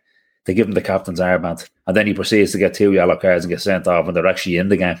 Nightmare. They give him the captain's armband, and then he proceeds to get 2 yellow cards and get sent off, and they're actually in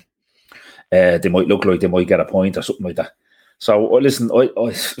the game. They might look like they might get a point or something like that. So listen, I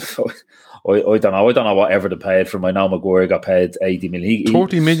don't know. I don't know whatever they paid for him. I know Maguire got paid 80 million.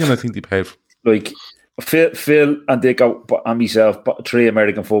 30 million, I think they paid for. Like Phil and Dick and myself, 3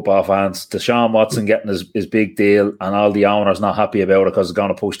 American football fans. Deshaun Watson getting his big deal, and all the owners not happy about it because it's going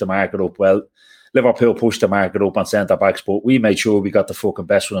to push the market up. Well, Liverpool pushed the market up on centre backs, but we made sure we got the fucking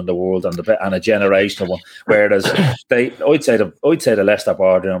best one in the world and a generational one. Whereas I'd say the Leicester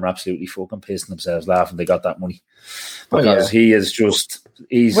board are absolutely fucking pissing themselves laughing they got that money because he is just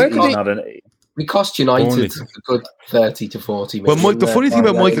he's not an. We cost United a good 30 to 40 million. Well, the funny thing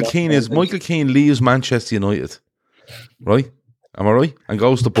about Michael Keane is Michael Keane leaves Manchester United, right? Am I right? And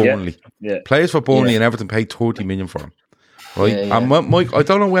goes to Burnley. Yeah. Plays for Burnley and Everton paid 30 million for him. Right, and Mike, I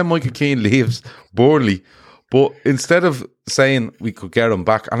don't know when Michael Keane leaves Burnley, but instead of saying we could get him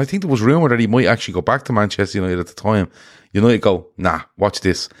back, and I think there was rumour that he might actually go back to Manchester United at the time. United go, nah, watch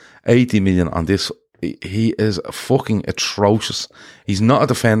this, 80 million on this. He is fucking atrocious. He's not a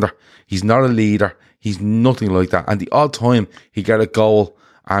defender. He's not a leader. He's nothing like that. And the odd time he get a goal,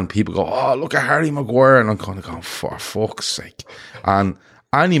 and people go, oh, look at Harry Maguire, and I'm kind of going, for fuck's sake. And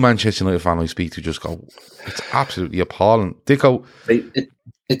any Manchester United fan I speak to just go, it's absolutely appalling. Dicko,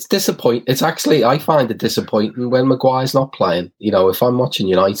 it's disappointing. It's actually, I find it disappointing when Maguire's not playing. You know, if I'm watching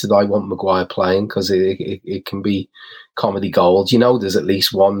United, I want Maguire playing because it can be comedy gold. You know, there's at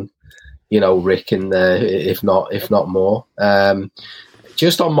least one, Rick in there, if not more.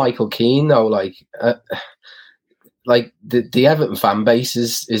 Just on Michael Keane though, like the Everton fan base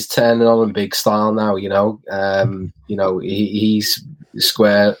is turning on in big style now. He's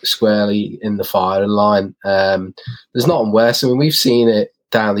squarely in the firing line. There's nothing worse. I mean, we've seen it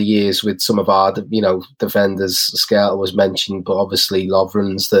down the years with some of our, defenders. Skelter was mentioned, but obviously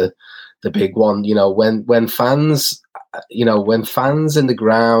Lovren's the big one. When fans in the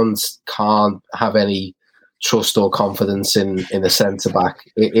grounds can't have any trust or confidence in a centre back,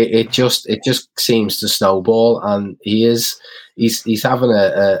 it just seems to snowball, and he's having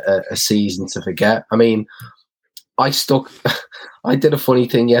a season to forget. I mean, I did a funny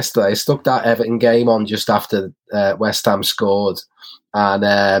thing yesterday. I stuck that Everton game on just after West Ham scored, and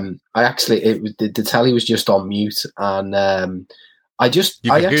the telly was just on mute, and I could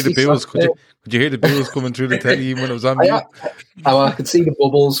hear the bills. Could you hear the bills coming through the telly even when it was on mute? I could see the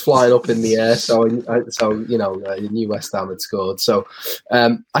bubbles flying up in the air. So I knew West Ham had scored. So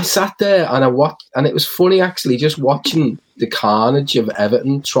I sat there and I watched, and it was funny actually just watching the carnage of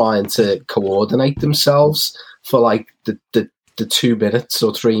Everton trying to coordinate themselves for like the 2 minutes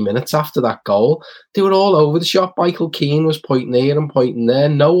or 3 minutes after that goal. They were all over the shop. Michael Keane was pointing here and pointing there.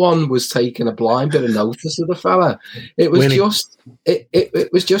 No one was taking a blind bit of notice of the fella. It was it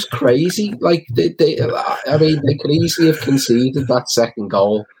was just crazy. Like they could easily have conceded that second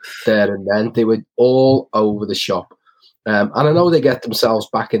goal there and then. They were all over the shop. And I know they get themselves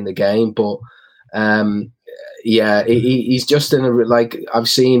back in the game, but he's just in a, like, I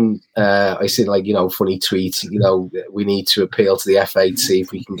seen like, funny tweets, we need to appeal to the FA to see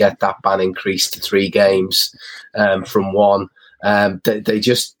if we can get that ban increased to 3 games from 1. They've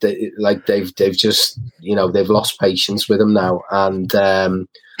lost patience with him now, and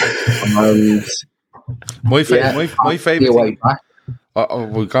my favorite thing,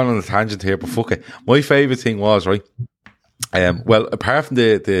 we've gone on a tangent here, but fuck it. My favorite thing was, right, well, apart from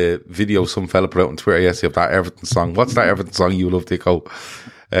the video some fella put out on Twitter yesterday of that Everton song. What's that Everton song you love, Dicko?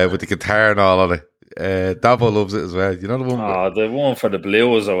 With the guitar and all on it. Davo loves it as well. You know the one? Oh, the one for the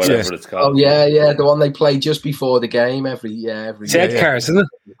Blues or whatever it's called. Oh yeah, the one they play just before the game every Zed Cars, isn't it?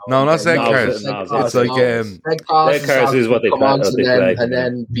 No, not Zed Cars. It's like Zed Cars is what they play, and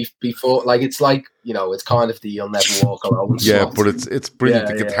then before, like, it's like, it's kind of the "You'll Never Walk Alone" yeah, slot. but it's brilliant.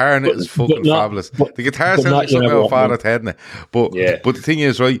 The guitar in it is fucking fabulous. The guitar sounds like something out of Father's Head in it. But the thing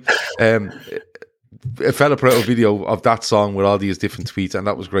is, right, a fella put out a video of that song with all these different tweets, and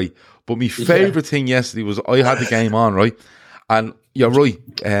that was great. But my favourite thing yesterday was I had the game on, right? And you're right,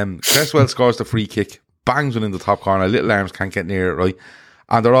 Cresswell scores the free kick, bangs one in the top corner, Little Arms can't get near it, right?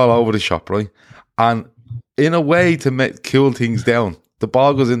 And they're all over the shop, right? And in a way to cool things down, the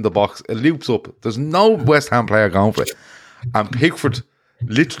ball goes in the box, it loops up, there's no West Ham player going for it. And Pickford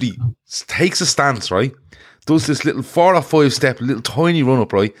literally takes a stance, right? Does this little 4 or 5 step, little tiny run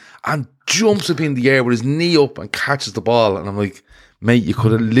up, right? And jumps up in the air with his knee up and catches the ball. And I'm like, mate, you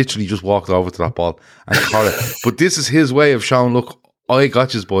could have literally just walked over to that ball and caught it. But this is his way of showing, look, I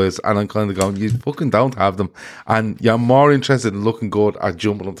got you, boys. And I'm kind of going, you fucking don't have them. And you're more interested in looking good at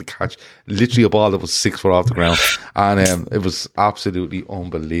jumping up to catch literally a ball that was 6 foot off the ground. And it was absolutely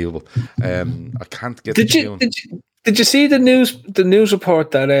unbelievable. I can't get the tune. Did you see the news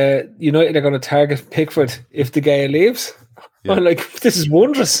report that United are going to target Pickford if De Gea leaves? Yeah. I'm like, this is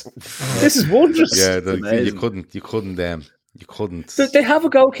wondrous. This is wondrous. Yeah, you couldn't. They have a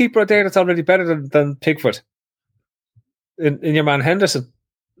goalkeeper out there that's already better than Pickford. In your man Henderson.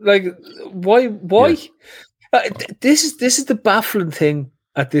 Like, why? Yeah. This is the baffling thing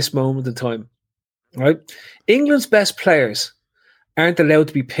at this moment in time, right? England's best players aren't allowed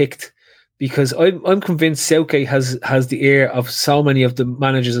to be picked, because I'm convinced Southgate has the ear of so many of the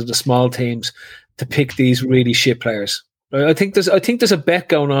managers of the small teams to pick these really shit players. Right? I think there's a bet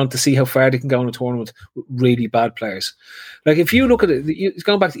going on to see how far they can go in a tournament with really bad players. Like, if you look at it, it's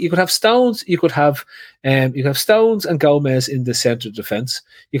going back. You could have Stones. You could have Stones and Gomez in the centre of defence.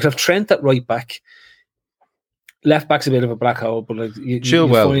 You could have Trent at right back. Left back's a bit of a black hole, but like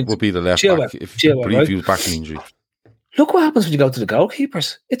Chilwell would be the left back if Preview's back in injury. Look what happens when you go to the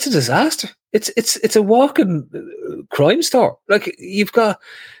goalkeepers. It's a disaster. It's a walking crime store. Like, you've got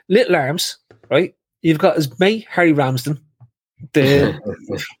Little Arms, right? You've got his mate Harry Ramsden.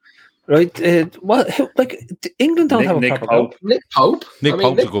 Right? England don't have a proper goal. Nick Pope. Nick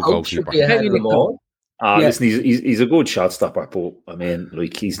Pope's a good goalkeeper. Listen, he's a good shot stopper, but I mean,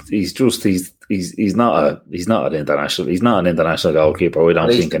 like, he's not an international goalkeeper. I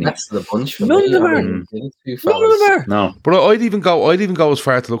don't think any. The bunch for None of them are. No, but I'd even go as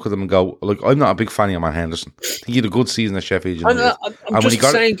far to look at them and go, like, I'm not a big fan of Man Henderson. I think he had a good season at Sheffield United. I'm just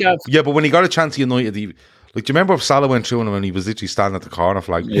saying, Gav. Yeah, but when he got a chance at United, like, do you remember if Salah went through him and he was literally standing at the corner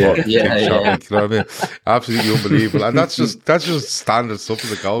flag? Yeah. Like, you know what I mean? Absolutely unbelievable. And that's just standard stuff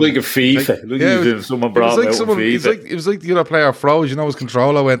as a goal. Like a FIFA. Like, someone brought him out of FIFA. It was like the other player froze, his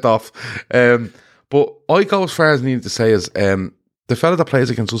controller went off. But I go as far as needed to say is, the fella that plays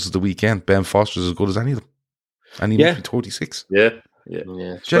against us at the weekend, Ben Foster, is as good as any of them. And he must be 36. Yeah.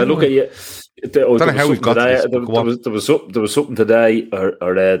 But look at you. There was something today I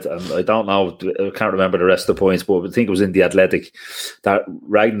read, and I don't know, I can't remember the rest of the points, but I think it was in the Athletic that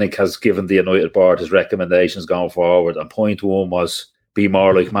Rangnick has given the United board his recommendations going forward, and point 1 was be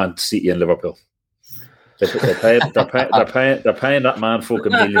more like Man City and Liverpool. They're paying that man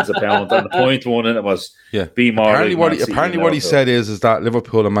fucking millions of pounds, and the point 1 in it was be more. Apparently, what he said is that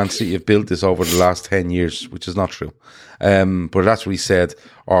Liverpool and Man City have built this over the last 10 years, which is not true. But that's what he said,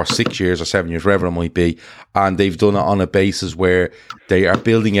 or 6 years or 7 years, wherever it might be, and they've done it on a basis where they are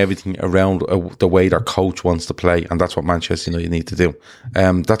building everything around the way their coach wants to play, and that's what Manchester United need to do.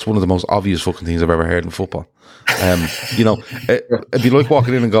 That's one of the most obvious fucking things I've ever heard in football. It'd be like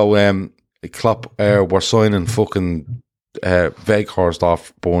walking in and go, Klopp were signing fucking Weghorst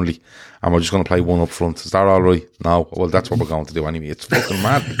off Burnley, and we're just going to play one up front. Is that all right? No. Well, that's what we're going to do anyway. It's fucking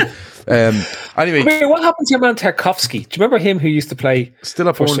mad. Anyway, I mean, what happened to your man Tarkovsky? Do you remember him who used to play still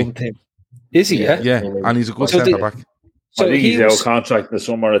at for Burnley? some team? Is he? Yeah, Yeah, and he's a good centre back. So I think he's out of contract in the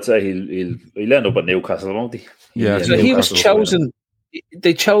summer. I'd say he'll end up at Newcastle, won't he? Yeah. So he was chosen.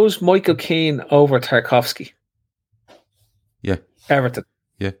 They chose Michael Keane over Tarkovsky. Yeah. Everton.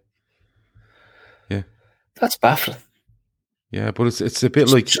 Yeah. That's baffling. Yeah, but it's a bit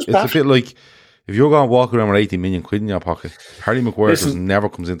like if you're going to walk around with 80 million quid in your pocket, Harry Maguire just never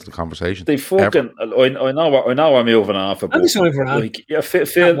comes into the conversation. They fucking. I know I'm moving off. But like, yeah,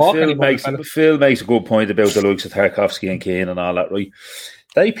 Phil makes a good point about the likes of Tarkovsky and Keane and all that. Right?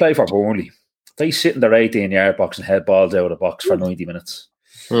 They play for Burnley. They sit in their 18-yard box and head balls out of the box for 90 minutes.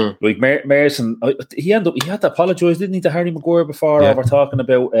 Like Merson, he had to apologise, didn't he, to Harry Maguire before over talking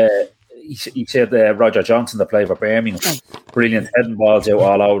about. He said Roger Johnson, the player for Birmingham, brilliant heading balls out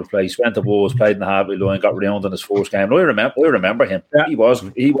all over the place. Went to Wolves, played in the halfway line, got round in his first game. I remember him. Yeah. He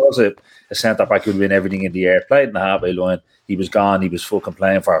was a centre back who'd win everything in the air. Played in the halfway line. He was gone. He was fucking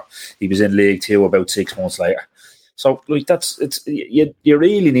playing for. He was in League Two about 6 months later. So like you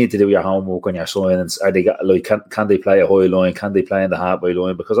really need to do your homework on your signings. Are they can they play a high line? Can they play in the halfway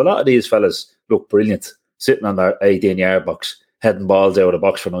line? Because a lot of these fellas look brilliant sitting on their 18-yard box, heading balls out of the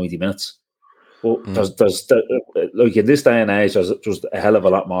box for 90 minutes. Well, there's like in this day and age, there's just a hell of a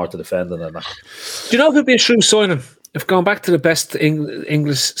lot more to defending than that. Do you know who'd be a shrewd signing? If going back to the best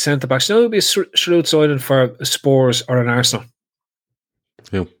English centre backs, do you know who'd be a shrewd signing for a Spurs or an Arsenal?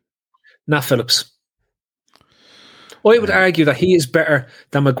 Who? Nat Phillips. I would argue that he is better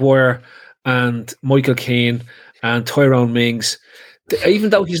than Maguire and Michael Keane and Tyrone Mings.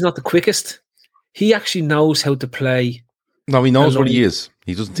 Even though he's not the quickest, he actually knows how to play. No, he knows what he is.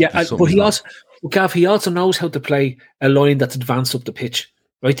 He doesn't. Yeah, but he also knows how to play a line that's advanced up the pitch.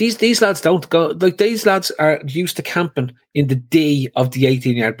 Right? These lads don't go like these lads are used to camping in the D of the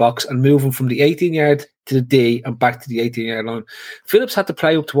 18-yard box and moving from the 18-yard to the D and back to the 18-yard line. Phillips had to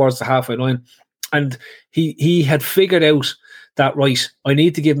play up towards the halfway line, and he had figured out that, right, I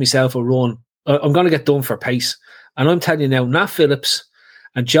need to give myself a run. I'm going to get done for pace. And I'm telling you now, Nat Phillips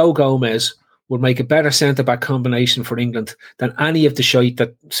and Joe Gomez would make a better centre-back combination for England than any of the shite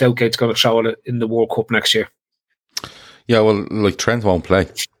that Southgate's going to throw in the World Cup next year. Yeah, well, like Trent won't play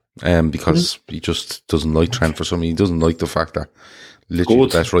because he just doesn't like Trent for something. He doesn't like the fact that literally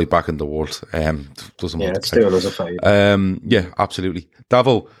the best right back in the world doesn't want to play. Yeah, absolutely.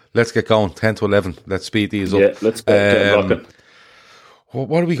 Davo, let's get going. 10 to 11. Let's speed these up. Yeah, let's get rocking.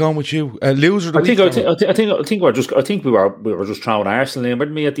 What are we going with you? Loser? I think we were just throwing Arsenal in,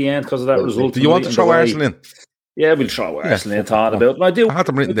 weren't we, at the end because of that result? Do you want to throw Arsenal in? Yeah, we'll throw Arsenal in. Thought about. I had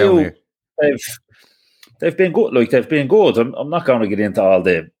them written down here. They've been good. Like they've been good. I'm not going to get into all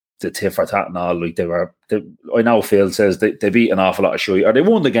the tit for tat and all. Like I know Phil says they beat an awful lot of shit, or they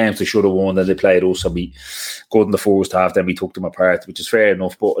won the games they should have won. Then they played us and we good in the first half. Then we took them apart, which is fair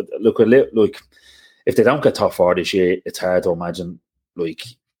enough. But look, if they don't get top 4 this year, it's hard to imagine like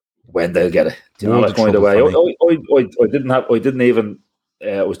when they'll get it. Do you know that kind of way? I didn't even.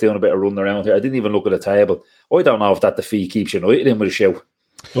 I was doing a bit of running around here. I didn't even look at the table. I don't know if that defeat keeps United in with a show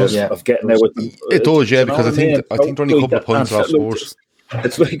of getting there with them. It does, yeah, because I think they're only a couple of points off Spurs.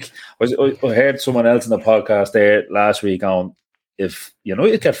 It's like I heard someone else in the podcast there last week on if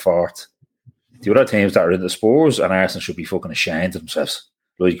United get fourth, the other teams that are in the Spurs and Arsenal should be fucking ashamed of themselves.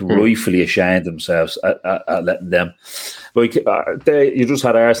 Like rightfully ashamed themselves at letting them. Like you just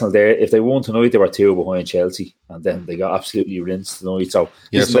had Arsenal there. If they won tonight, they were 2 behind Chelsea, and then they got absolutely rinsed tonight. So,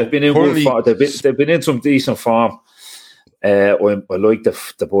 they've been in good form. They've been in some decent form. I like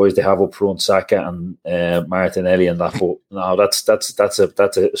the boys they have up front, Saka and Martinelli, and that. But no, that's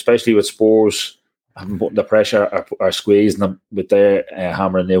especially with Spurs having put the pressure or squeezing them with their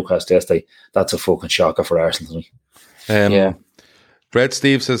hammering Newcastle yesterday. That's a fucking shocker for Arsenal tonight. Brett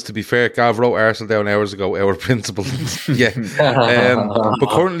Steve says, to be fair, Gav wrote Arsenal down hours ago, our principal. Yeah. But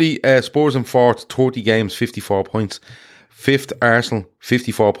currently, Spurs in 4th, 30 games, 54 points. 5th, Arsenal,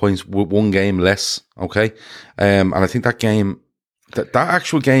 54 points with 1 game less. Okay. And I think that game, that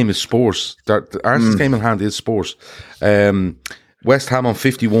actual game is Spurs. The Arsenal's game in hand is Spurs. West Ham on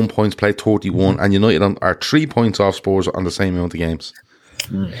 51 points, played 31, and United are 3 points off Spurs on the same amount of games.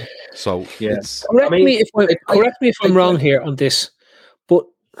 So, correct me if I'm wrong here on this. But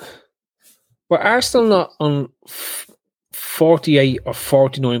were Arsenal not on 48 or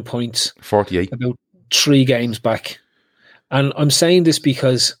 49 points? 48. About 3 games back. And I'm saying this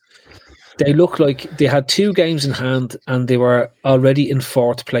because they look like they had 2 games in hand and they were already in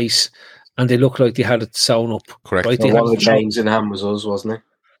 4th place. and they looked like they had it sewn up. Correct. Right? One of the games in hand was us, wasn't it?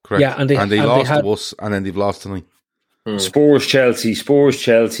 Correct. Yeah, and they lost to us, and then they've lost tonight. Spurs,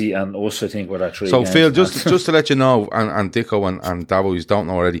 Chelsea, and us, I think, were that 3 So, games. Phil, just to let you know, and Dicko and Davo, you don't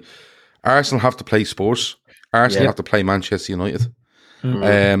know already, Arsenal have to play Spurs. Arsenal have to play Manchester United.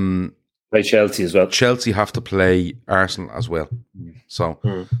 Play Chelsea as well. Chelsea have to play Arsenal as well. So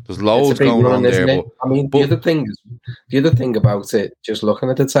there's loads going on there. But, I mean, the other thing about it, just looking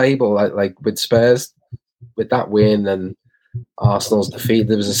at the table, like with Spurs, with that win and Arsenal's defeat,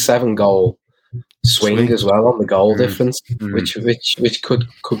 there was a 7-goal swing as well on the goal difference, which could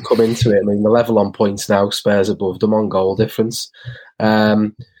come into it. I mean, the level on points now, Spurs above them on goal difference.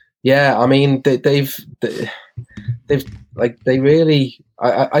 Yeah, I mean, they've like they really.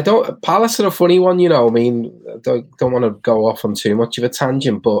 I don't. Palace are a funny one, you know. I mean, I don't want to go off on too much of a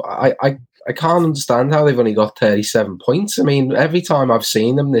tangent, but I can't understand how they've only got 37 points. I mean, every time I've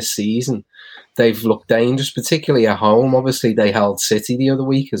seen them this season, they've looked dangerous, particularly at home. Obviously, they held City the other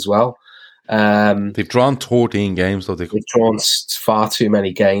week as well. They've drawn 14 games, though. They've drawn far too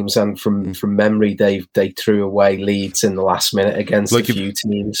many games, and from memory, they threw away leads in the last minute against a few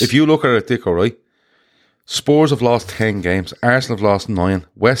teams. If you look at it, Dicko, right? Spurs have lost 10 games. Arsenal have lost 9.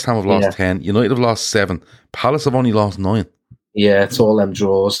 West Ham have lost 10. United have lost 7. Palace have only lost 9. Yeah, it's all them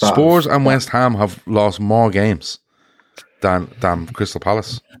draws. Spurs and West Ham have lost more games than Crystal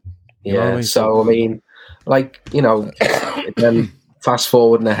Palace. Yeah, you know what I mean? So I mean, like, you know, then fast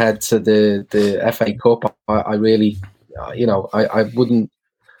forwarding ahead to the FA Cup, I really, you know, I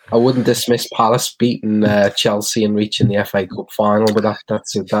wouldn't dismiss Palace beating Chelsea and reaching the FA Cup final, but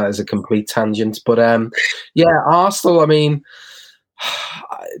that is a complete tangent. But yeah, Arsenal, I mean,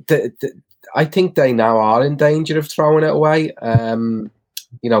 I think they now are in danger of throwing it away.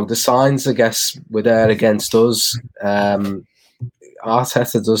 You know, the signs, I guess, were there against us.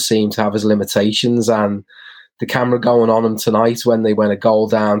 Arteta does seem to have his limitations, and the camera going on him tonight when they went a goal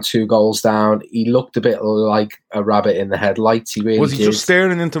down, 2 goals down, he looked a bit like a rabbit in the headlights. He really was. He did. Just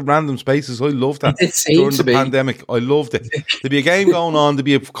staring into random spaces. I loved that. It seemed during to the be. pandemic. I loved it. There'd be a game going on, there'd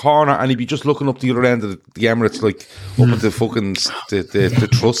be a corner, and he'd be just looking up the other end of the Emirates, like up at the fucking the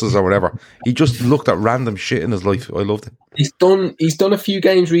trusses or whatever. He just looked at random shit in his life. I loved it. He's done a few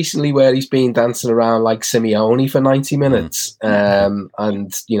games recently where he's been dancing around like Simeone for 90 minutes,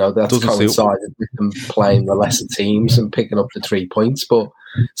 and you know that's coincided with them playing the lesser teams and picking up the 3 points. But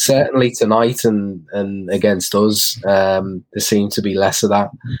certainly tonight and against us, there seemed to be less of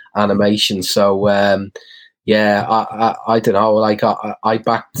that animation. So yeah, I don't know. Like I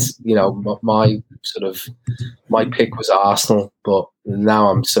backed, you know, my pick was Arsenal, but now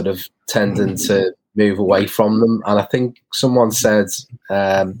I'm sort of tending to move away from them. And I think someone said,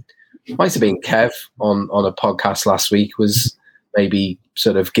 might have been Kev on a podcast last week, was maybe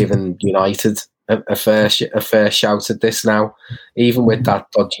sort of giving United a fair shout at this now. Even with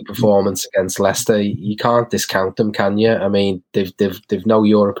that dodgy performance against Leicester, you can't discount them, can you? I mean, they've no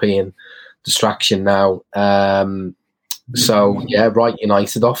European distraction now. So yeah, write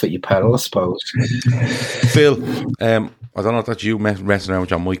United off at your peril, I suppose. Phil, I don't know if that's you messing around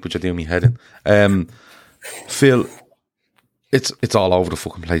with your mic, but you're doing me head in. Phil, it's all over the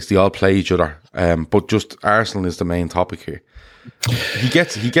fucking place. They all play each other, but just Arsenal is the main topic here. He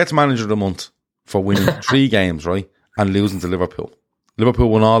gets manager of the month for winning 3 games, right, and losing to Liverpool. Liverpool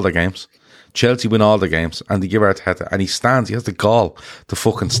won all their games. Chelsea win all the games, and they give Arteta, and he has the gall to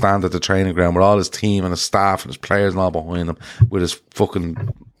fucking stand at the training ground with all his team and his staff and his players and all behind him with his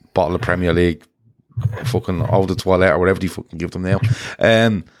fucking bottle of Premier League fucking over the toilet or whatever they fucking give them now.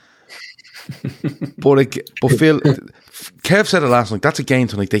 But Phil, Kev said it last night, that's a game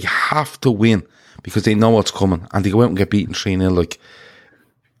tonight they have to win because they know what's coming, and they go out and get beaten 3-0. Like,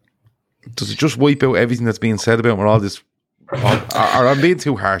 does it just wipe out everything that's being said about with all this? Or I'm being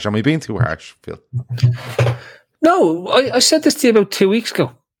too harsh? Am I being too harsh, Phil? No, I said this to you about 2 weeks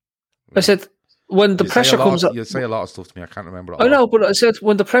ago. I said when the pressure comes up, you say a lot of stuff to me. I can't remember. I know, but I said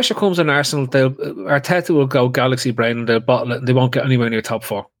when the pressure comes on Arsenal, Arteta will go galaxy brain and they'll bottle it, and they won't get anywhere near top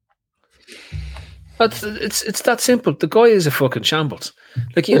 4. But it's that simple. The guy is a fucking shambles.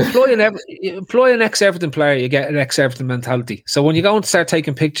 Like, you employ an ex-Everton player, you get an ex-Everton mentality. So when you go and start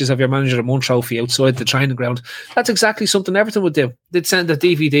taking pictures of your manager and one trophy outside the training ground, that's exactly something Everton would do. They'd send the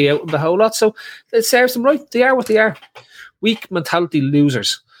DVD out and the whole lot. So it serves them right. They are what they are. Weak mentality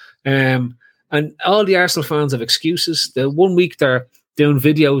losers. And all the Arsenal fans have excuses. The 1 week they're doing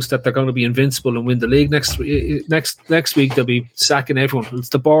videos that they're going to be invincible and win the league. Next week they'll be sacking everyone. It's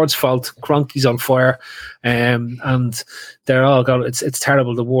the board's fault. Kroenke's on fire, and they're all got. It's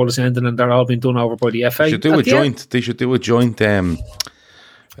terrible. The world is ending, and they're all being done over by the FA. They should do a joint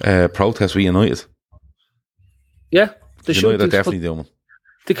protest with United. Yeah, they should. United are definitely doing one.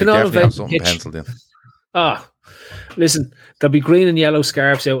 They can They all definitely have invent something pitch. penciled in. Listen, there'll be green and yellow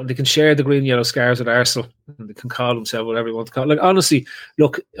scarves out, and they can share the green and yellow scarves with Arsenal. And they can call themselves whatever they want to call it. Like, honestly,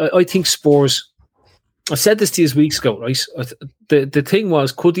 look, I think Spurs. I said this to you weeks ago, right? The thing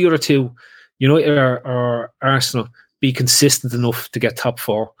was, could the other two, United or Arsenal, be consistent enough to get top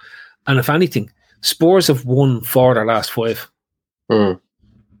 4? And if anything, Spurs have won 4 of their last 5.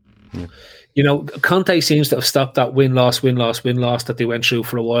 Conte seems to have stopped that win-loss that they went through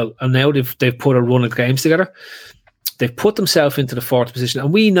for a while, and now they've put a run of games together. They've put themselves into the 4th position,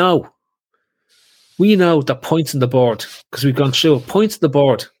 and we know that points on the board, because we've gone through it, points on the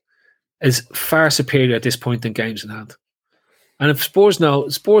board is far superior at this point in games in hand. And if Spurs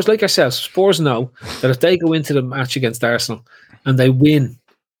like ourselves, Spurs know that if they go into the match against Arsenal and they win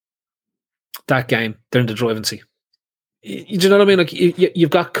that game, they're in the driving seat. Do you know what I mean? Like, you've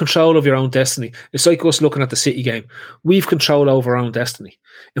got control of your own destiny. It's like us looking at the City game. We've control over our own destiny.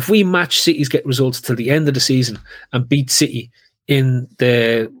 If we match City's get results till the end of the season and beat City in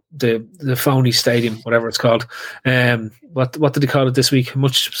the phony stadium, whatever it's called, what did they call it this week? How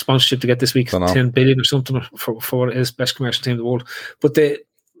much sponsorship to get this week? 10 billion or something for what it is, best commercial team in the world. But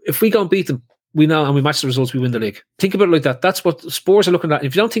if we go and beat them, we know, and we match the results, we win the league. Think about it like that. That's what Spurs are looking at.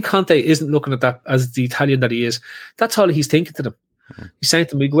 If you don't think Conte isn't looking at that as the Italian that he is, that's all he's thinking to them. He's saying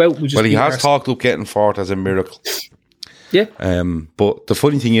to them, we go out, we just... Well, he has talked up getting 4th as a miracle. Yeah. But the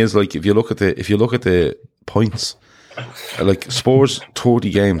funny thing is, like, if you look at the points, like Spurs 30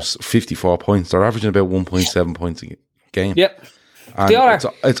 games, 54 points, they're averaging about 1.7 points a game. Yeah. And they are.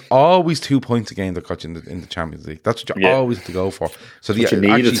 It's always 2 points a game that got you in the Champions League. That's what you always have to go for. So you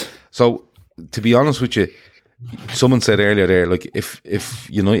needed. So to be honest with you, someone said earlier there, like, if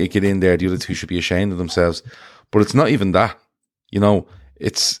United get in there, the other two should be ashamed of themselves. But it's not even that.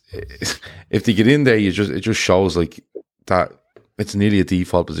 It's if they get in there, it just shows like that it's nearly a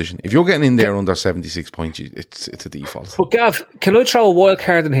default position. If you're getting in there under 76 points, it's a default. But Gav, can I throw a wild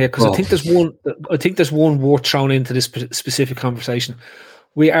card in here? Because I think there's one worth throwing into this specific conversation.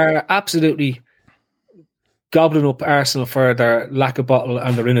 We are absolutely gobbling up Arsenal for their lack of bottle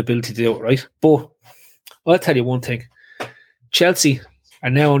and their inability to do it, right? But I'll tell you one thing. Chelsea are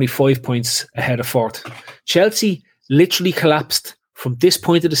now only 5 points ahead of 4th. Chelsea literally collapsed from this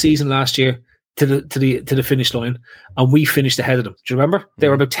point of the season last year to the finish line, and we finished ahead of them. Do you remember? They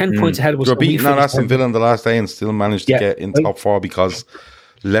were about 10 points ahead of us. They were beating Aston Villa on the last day and still managed to get in top 4 because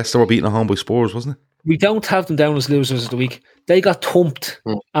Leicester were beaten at home by Spurs, wasn't it? We don't have them down as losers of the week. They got thumped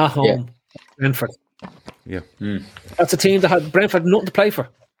at home. Brentford. Yeah. That's a team that had Brentford nothing to play for.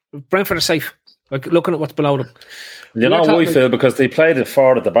 Brentford are safe. Like, looking at what's below them. You know why, Phil? Because they played it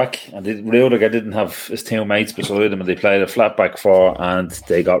 4 at the back, and Rudiger didn't have his teammates beside him, and they played a flat back 4, and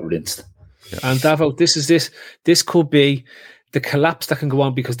they got rinsed. Yeah. And Davo, this could be the collapse that can go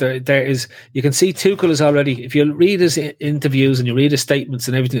on, because there is, you can see Tuchel is already, if you read his interviews and you read his statements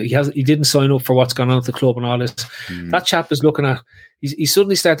and everything, he didn't sign up for what's going on at the club and all this. That chap is looking at, he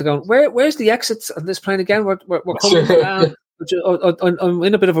suddenly started going, where's the exits on this plane again? We're coming down. I'm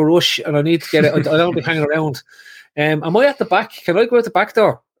in a bit of a rush and I need to get it. I don't be hanging around. Am I at the back? Can I go out the back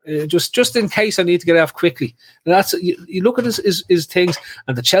door? Just in case I need to get off quickly. And that's, you look at his things,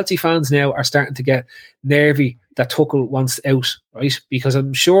 and the Chelsea fans now are starting to get nervy that Tuchel wants out, right? Because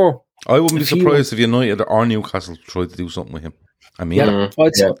I'm sure I wouldn't be surprised if United or Newcastle tried to do something with him. I mean,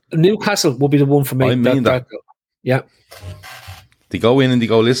 Newcastle will be the one for me. I mean that. Yeah, they go in and they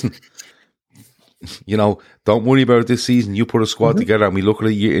go, listen, don't worry about it this season. You put a squad together, and we look at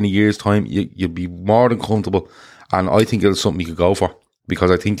it in a year's time. You'll be more than comfortable, and I think it's something you could go for.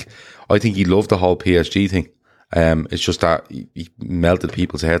 Because I think he loved the whole PSG thing. It's just that he melted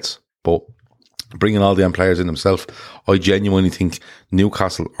people's heads. But bringing all the players in himself, I genuinely think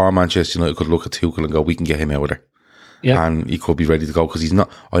Newcastle or Manchester United could look at Tuchel and go, we can get him out of there. Yeah. And he could be ready to go, because he's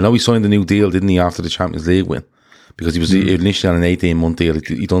not. I know he signed a new deal, didn't he, after the Champions League win? Because he was initially on an 18-month deal.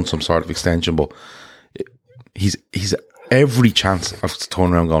 He done some sort of extension, but he's every chance of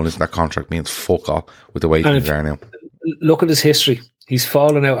turning around going, listen, that contract means fuck all with the way things are now. Look at his history. He's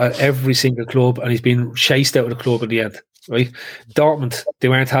fallen out at every single club, and he's been chased out of the club at the end. Right, Dortmund,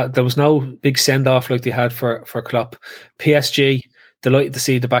 there was no big send off like they had for Klopp. PSG, delighted to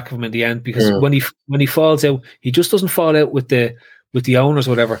see the back of him in the end, because when he falls out, he just doesn't fall out with the owners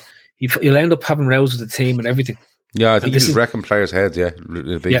or whatever. He'll end up having rows with the team and everything. Yeah, I think he's wrecking players' heads. Yeah,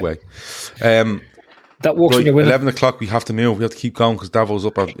 in a big way. That works. Right, 11 o'clock. We have to move. We have to keep going because Davo's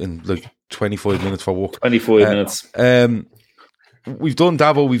up in like 25 minutes for work. 25 minutes. We've done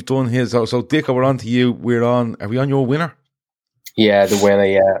Davo, we've done his. So Dick, we're on to you. Are we on your winner? Yeah, the winner.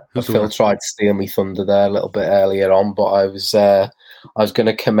 Yeah, Who's the Phil winner? tried to steal me thunder there a little bit earlier on, but I was going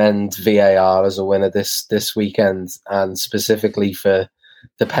to commend VAR as a winner this weekend, and specifically for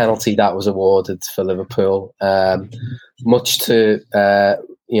the penalty that was awarded for Liverpool. Much to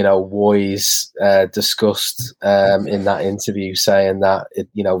Woy's discussed in that interview, saying that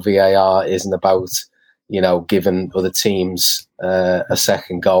VAR isn't about giving other teams a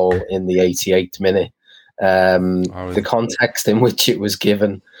second goal in the 88th minute. The context in which it was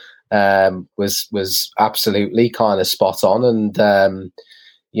given was absolutely kind of spot on, and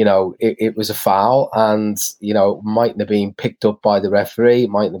it was a foul, and mightn't have been picked up by the referee,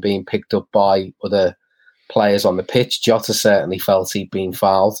 mightn't have been picked up by other players on the pitch. Jota certainly felt he'd been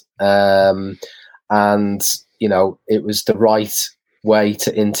fouled, and it was the right way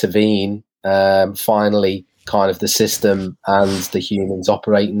to intervene. Finally, kind of the system and the humans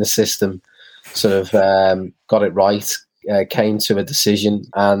operating the system sort of got it right, came to a decision,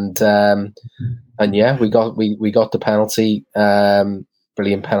 and yeah, we got the penalty.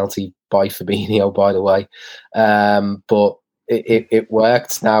 Brilliant penalty by Fabinho, by the way, but it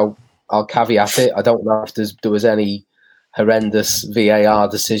worked. Now I'll caveat it. I don't know if there was any horrendous VAR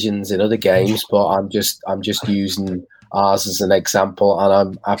decisions in other games, but I'm just using ours as an example, and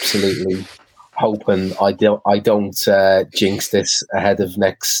I'm absolutely hoping I don't jinx this ahead of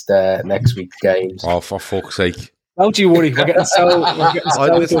next week's games. Oh, for fuck's sake! Don't you worry. We're getting so.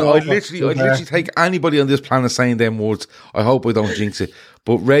 I'd literally take anybody on this planet saying them words. I hope I don't jinx it.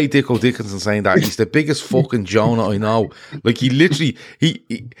 But Ray Dicko Dickinson saying that, he's the biggest fucking Jonah I know. Like, he literally,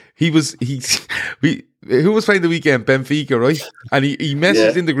 who was playing the weekend? Benfica, right? And he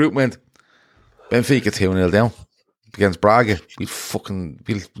messaged in the group and went, Benfica 2-0 down against Braga. We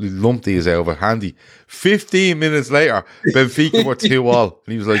lumped these over handy. 15 minutes later, Benfica were 2-2.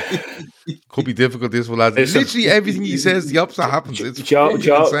 And he was like, could be difficult this one, lads. Literally everything he says, the opposite happens. It's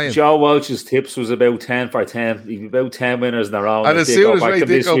Joe Welch's tips was about 10 for 10. He about 10 winners in a row. And as soon as Ray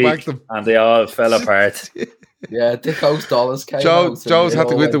Dicko backed them, and they all fell apart. Yeah, Dicko's dollars came Joe's had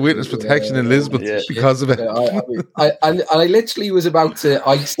to go into witness protection in Lisbon because of it. I literally was about to.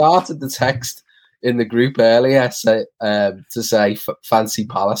 I started the text in the group earlier to say fancy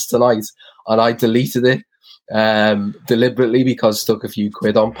Palace tonight, and I deleted it deliberately because I stuck a few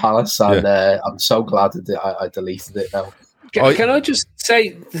quid on Palace, and I'm so glad that I deleted it now. Can I just say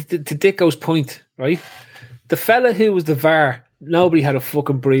to Dicko's point, right? The fella who was the VAR, nobody had a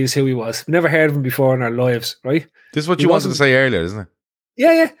fucking breeze who he was. We never heard of him before in our lives, right? This is what you wanted to say earlier, isn't it?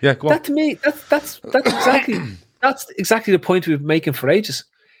 Yeah. Go on. That to me, that's exactly the point we've been making for ages.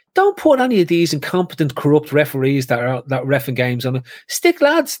 Don't put any of these incompetent, corrupt referees that reffing games on it. Stick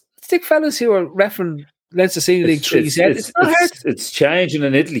fellas who are reffing Leinster Senior League 3. It's changing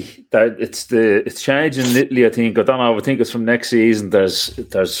in Italy. It's changing in Italy. I think. I don't know. I think it's from next season. There's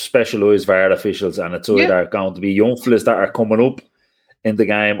specialised VAR officials, and it's either going to be young fellas that are coming up in the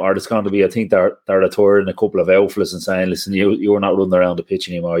game, or it's going to be, I think they're retiring a couple of old fellas and saying, "Listen, you're not running around the pitch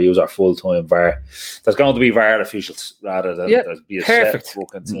anymore. Use our full time VAR." There's going to be VAR officials rather than be a perfect set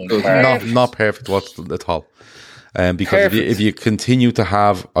fucking thing. Not perfect at all. Because if you continue to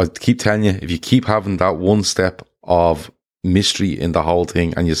have, I keep telling you, if you keep having that one step of mystery in the whole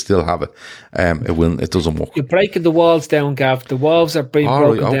thing, and you still have it, it doesn't work. You're breaking the walls down, Gav. The walls are being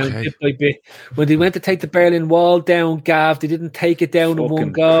broken down bit by bit. When they went to take the Berlin Wall down, Gav, they didn't take it down in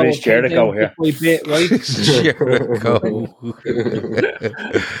one go. Chris Jericho here, bit by bit, right? Jericho,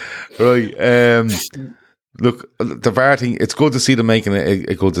 right? Look, the VAR thing, it's good to see them making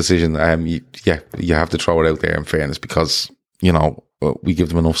a good decision. You have to throw it out there in fairness, because, we give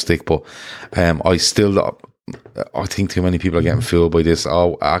them enough stick, but I think too many people are getting fooled by this.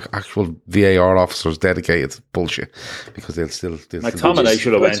 Actual VAR officers dedicated bullshit, because they'll still McTominay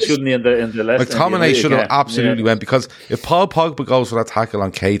should have went, shouldn't he, in the left? McTominay should have absolutely went, because if Paul Pogba goes for that tackle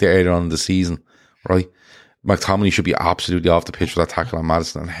on Keita earlier on in the season, right, McTominay should be absolutely off the pitch for that tackle on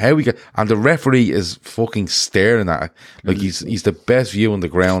Maddison. And the referee is fucking staring at it like he's the best view on the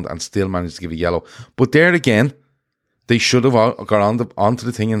ground, and still managed to give a yellow. But there again, they should have got onto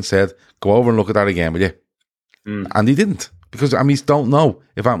the thing and said, "Go over and look at that again, will you?" And they didn't, because I don't know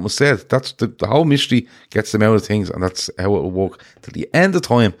if that was said. That's the whole mystery gets them out of things, and that's how it will work till the end of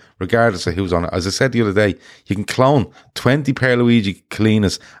time, regardless of who's on it. As I said the other day, you can clone 20 Pierluigi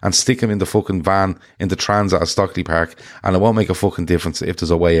Collinas and stick them in the fucking van in the Transit at Stockley Park, and it won't make a fucking difference if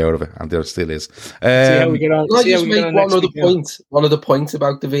there's a way out of it, and there still is. See how we get on. Can I just make one other point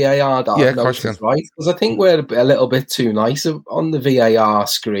about the VAR that I've noticed, right? Because I think we're a little bit too nice on the VAR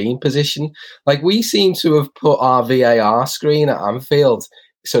screen position. Like, we seem to have put our VAR screen at Anfield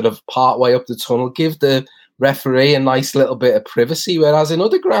sort of part way up the tunnel, give the referee a nice little bit of privacy, whereas in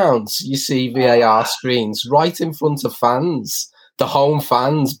other grounds you see VAR screens right in front of fans, the home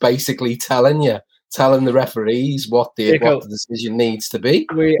fans basically telling the referees what the decision needs to be.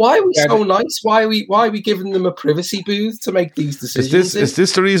 Why are we so nice? Why are we giving them a privacy booth to make these decisions? Is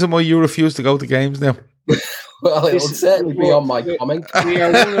this the reason why you refuse to go to games now? Well, it'll certainly be on my comment.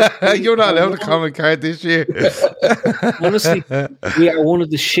 You're not allowed a comment card this year. Honestly, we are one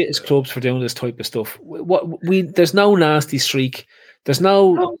of the shittest clubs for doing this type of stuff. There's no nasty streak.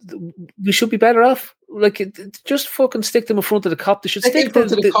 We should be better off. Like, just fucking stick them in front of the cop. They should stick in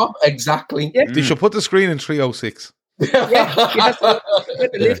front of the cop. Exactly. Yeah. They should put the screen in 306. Yeah, you have to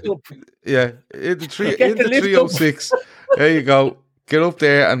get the lift up. Yeah, in the 306. There you go. Get up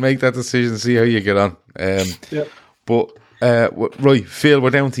there and make that decision. See how you get on. But right, Phil, we're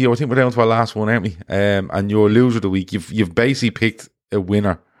down to you. I think we're down to our last one, aren't we? And your loser of the week. You've basically picked a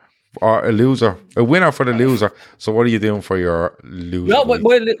winner or a winner for the loser. So what are you doing for your loser? No,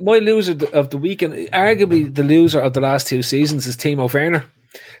 my loser of the week, and arguably the loser of the last 2 seasons, is Timo Werner.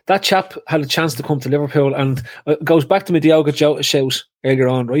 That chap had a chance to come to Liverpool, and it goes back to my Diogo Jota shout earlier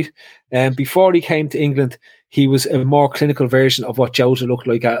on, right? Before he came to England, he was a more clinical version of what Jota looked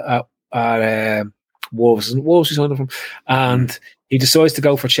like at Wolves. And Wolves he signed from. And he decides to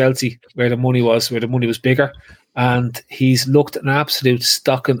go for Chelsea, where the money was bigger. And he's looked an absolute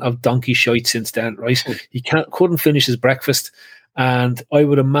stocking of donkey shite since then, right? He couldn't finish his breakfast. And I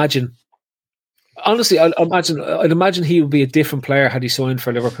would imagine, honestly, I'd imagine he would be a different player had he signed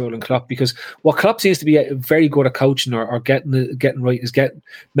for Liverpool and Klopp, because what Klopp seems to be very good at coaching or getting right is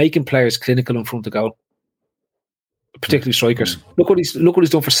making players clinical in front of goal, particularly strikers. Look what he's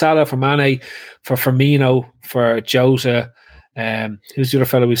done for Salah, for Mane, for Firmino, for Jota. Who's the other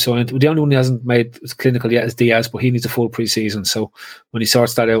fellow we signed? The only one he hasn't made as clinical yet is Diaz, but he needs a full pre-season. So when he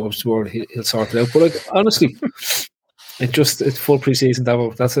sorts that out, I'm sure he'll sort it out. But like, honestly, it's full pre-season.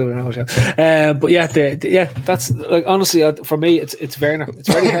 That's what I know. But that's like, honestly, for me, it's Werner. It's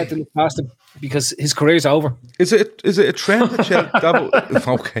very hard to look past him because his career's over. Is it a trend that Chelsea?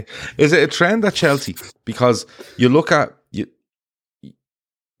 Okay, is it a trend at Chelsea? Because you look at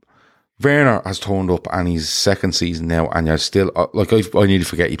Werner has turned up and he's second season now, and you're still like, I nearly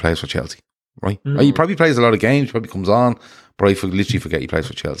forget he plays for Chelsea, right? He probably plays a lot of games, probably comes on, but I literally forget he plays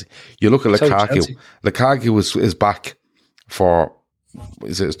for Chelsea. You look at Lukaku. Lukaku is back for,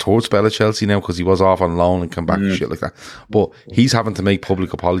 is it his third spell at Chelsea now, because he was off on loan and come back and shit like that. But he's having to make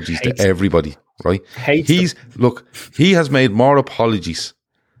public apologies to everybody, right? He has made more apologies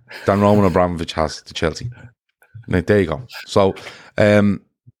than Roman Abramovich has to Chelsea. Now, there you go. So,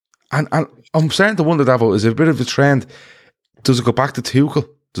 And I'm starting to wonder, Davo, is it a bit of a trend? Does it go back to Tuchel?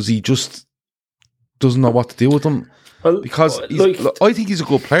 Does he just doesn't know what to do with them? Well, because I think he's a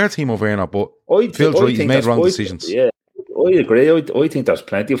good player, Timo Werner, but Phil's right, he's made wrong decisions. Yeah, I agree. I think there's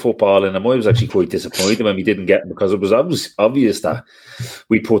plenty of football in him. I was actually quite disappointed when we didn't get him, because it was obvious that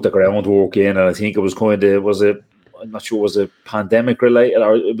we put the groundwork in, and I think it was I'm not sure, was it pandemic related,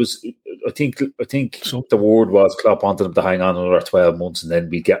 or it was. I think the word was Klopp wanted him to hang on another 12 months and then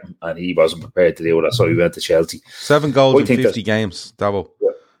we'd get him, and he wasn't prepared to do that, so he went to Chelsea. 7 goals in 50 games, Davo.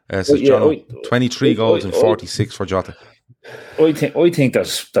 Says John, 23 goals and 46 for Jota. I think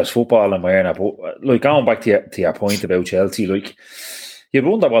there's football in Werner, but like, going back to your point about Chelsea, like, you'd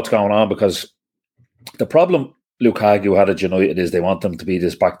wonder what's going on, because the problem Lukaku had at United is they want him to be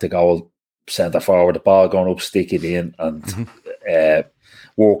this back to goal centre forward, the ball going up, stick it in, and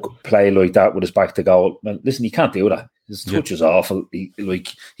play like that with his back to goal. Well, listen, he can't do that. His touch is awful. He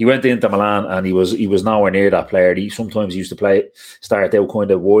went into Milan and he was nowhere near that player. He sometimes used to start out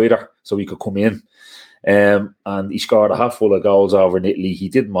kind of wider so he could come in. And he scored a handful of goals over in Italy. He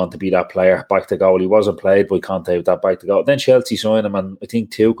didn't want to be that player back to goal. He wasn't played by Conte with that back to goal. Then Chelsea signed him, and I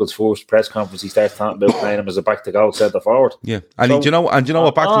think Tuchel's first press conference he started talking about playing him as a back to goal centre forward. Yeah, and so, do you know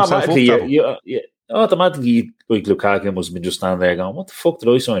what backed himself up? Automatically, like, Lukaku must have been just standing there going, "What the fuck did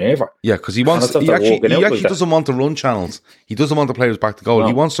I sign here for?" Yeah, because he actually doesn't want to run channels. He doesn't want the players back to goal. No.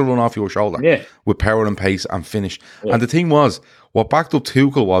 He wants to run off your shoulder with power and pace and finish. Yeah. And the thing was, what backed up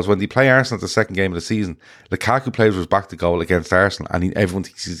Tuchel was when they play Arsenal at the second game of the season, Lukaku plays with his back to goal against Arsenal, and everyone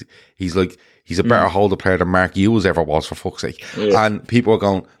thinks he's a better holder player than Mark Hughes ever was, for fuck's sake. Yeah. And people are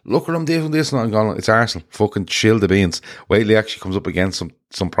going, "Look at him doing this," and I'm going, "It's Arsenal. Fucking chill the beans. Wait till he actually comes up against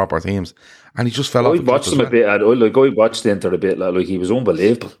some proper teams." And he just fell off. I watched him a bit. I watched Inter a bit. Like, he was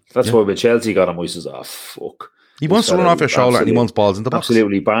unbelievable. That's why when Chelsea got him, I says, "Oh fuck." He wants to run off your shoulder and he wants balls in the box.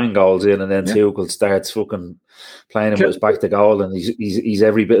 Absolutely bang goals in, and then Tuchel starts fucking playing him with his back to goal, and he's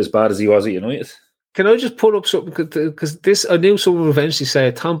every bit as bad as he was at United. Can I just pull up something? Because this, I knew someone would eventually say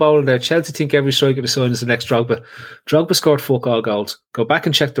it. Tom Bowler there. Chelsea think every striker they sign is the next Drogba. Drogba scored fuck all goals. Go back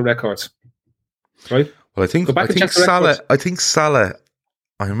and check the records. Right? Well, I think Salah.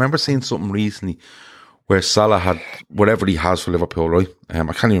 I remember seeing something recently where Salah had whatever he has for Liverpool, right? I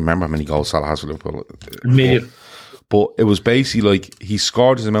can't even remember how many goals Salah has for Liverpool. A million. But it was basically like he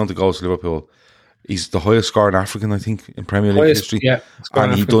scored his amount of goals for Liverpool. He's the highest scoring African, I think, in Premier League history. Yeah,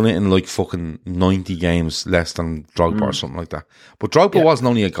 and he done it in like fucking 90 games less than Drogba or something like that. But Drogba wasn't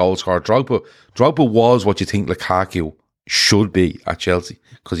only a goal scorer. Drogba was what you think Lukaku should be at Chelsea,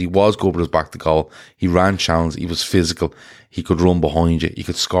 because he was good with his back to goal. He ran channels. He was physical. He could run behind you. He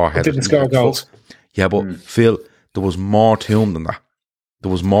could score headers. Didn't score goals. Yeah, but Phil, there was more to him than that.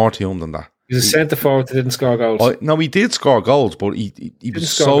 He's a centre forward that didn't score goals. No, he did score goals, but he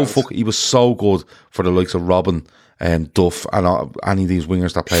was he was so good for the likes of Robin and Duff and any of these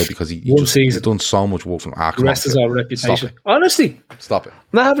wingers that played, because he's done so much work from the rest is all reputation. Honestly, stop it.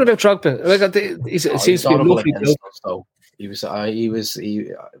 Not having about Drogba. Like, it seems to be a lovely deal. He was a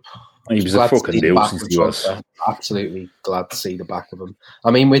fucking nuisance. He was absolutely glad to see the back of him.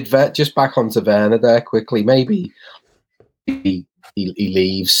 I mean, with just back onto Werner there quickly. Maybe he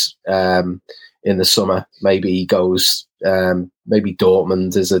leaves in the summer. Maybe he goes. Maybe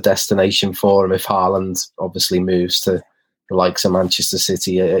Dortmund is a destination for him if Haaland obviously moves to the likes of Manchester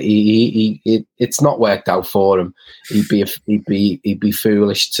City. It's not worked out for him. He'd be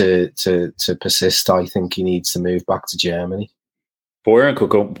foolish to persist. I think he needs to move back to Germany. Bayern could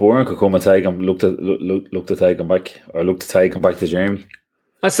come and take him. Look to take him back, or look to take him back to Germany.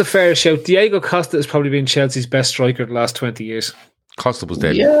 That's the fair shout. Diego Costa has probably been Chelsea's best striker the last 20 years. Costa was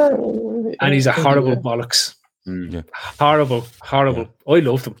dead. Yeah, and he's a horrible bollocks. Yeah. Horrible. Yeah. I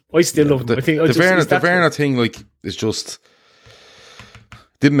loved him. I still love him. I think the Werner thing, like, is just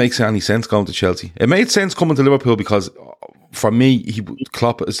didn't make any sense going to Chelsea. It made sense coming to Liverpool because, for me,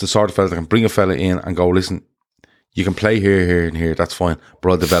 Klopp is the sort of fella that can bring a fella in and go, listen, you can play here, and here, that's fine, but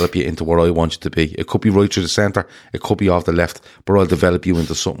I'll develop you into what I want you to be. It could be right through the centre, it could be off the left, but I'll develop you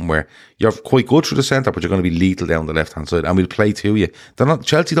into something where you're quite good through the centre, but you're going to be lethal down the left-hand side, and we'll play to you.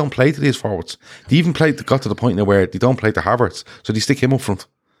 Chelsea don't play to these forwards. They even got to the point now where they don't play to Havertz, so they stick him up front.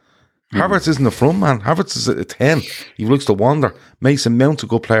 Havertz isn't the front man. Havertz is a 10. He looks to wander. Mason Mount's a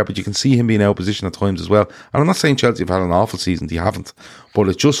good player, but you can see him being out of position at times as well. And I'm not saying Chelsea have had an awful season. They haven't. But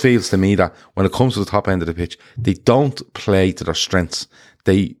it just feels to me that when it comes to the top end of the pitch, they don't play to their strengths.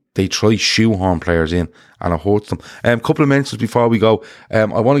 They try shoehorn players in, and it hurts them. A couple of mentions before we go. I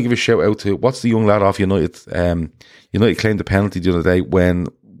want to give a shout out to, what's the young lad off United? United claimed the penalty the other day when,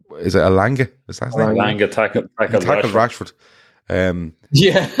 is it Elanga? Is that his name? Elanga tackled Rashford. So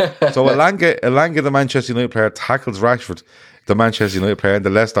Elanga, the Manchester United player, tackles Rashford, the Manchester United player, in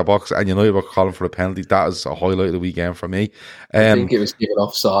the Leicester box, and United were calling for a penalty. That is a highlight of the weekend for me. I think it was given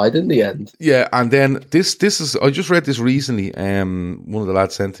offside in the end. Yeah, and then this is, I just read this recently. One of the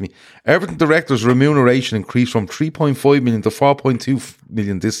lads sent to me. Everton directors' remuneration increased from 3.5 million to 4.2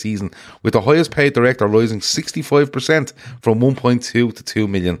 million this season, with the highest paid director rising 65% from 1.2 to 2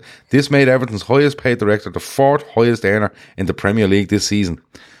 million. This made Everton's highest paid director the fourth highest earner in the Premier League this season.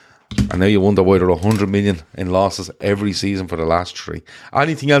 And now you wonder why there are 100 million in losses every season for the last three.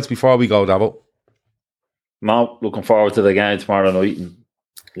 Anything else before we go, Davo? No, looking forward to the game tomorrow night.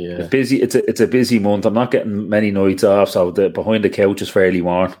 Yeah, it's a busy month. I'm not getting many nights off, so the behind the couch is fairly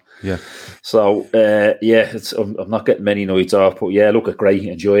warm. Yeah. So I'm not getting many nights off, but yeah, look, great,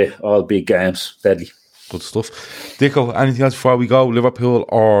 enjoy it. All big games, deadly. Good stuff. Dicko, anything else before we go? Liverpool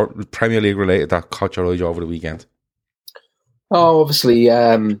or Premier League related that caught your eyes over the weekend? Oh, obviously,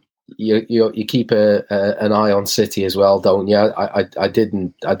 you keep an eye on City as well, don't you? I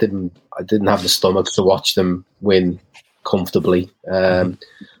didn't have the stomach to watch them win comfortably, but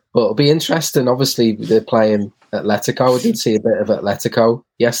it'll be interesting. Obviously, they're playing Atletico. I did see a bit of Atletico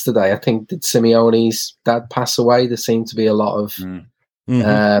yesterday. I think, did Simeone's dad pass away? There seemed to be a lot of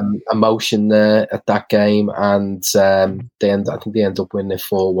emotion there at that game, and I think they end up winning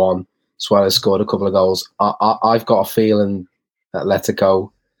 4-1. Suarez scored a couple of goals. I've got a feeling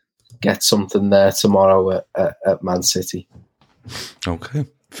Atletico get something there tomorrow at Man City. Okay.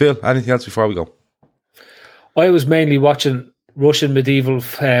 Phil, anything else before we go? I was mainly watching Russian medieval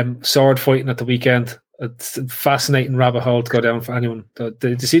sword fighting at the weekend. It's a fascinating rabbit hole to go down for anyone.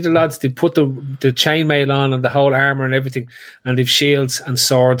 You see the lads, they put the chainmail on and the whole armour and everything, and they've shields and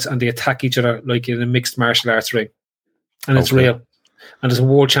swords, and they attack each other like in a mixed martial arts ring. And it's real. And there's a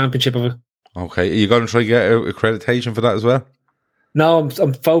world championship of it. Okay. Are you going to try to get accreditation for that as well? No,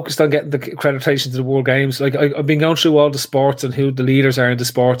 I'm focused on getting the accreditation to the World Games. Like I've been going through all the sports and who the leaders are in the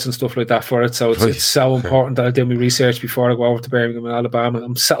sports and stuff like that for it. So it's so important that I do my research before I go over to Birmingham and Alabama.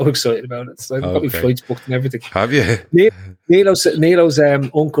 I'm so excited about it. So I've got my flights booked and everything. Have you? Nilo's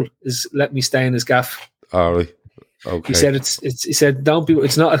uncle is letting me stay in his gaff. All right. Okay. He said he said don't be.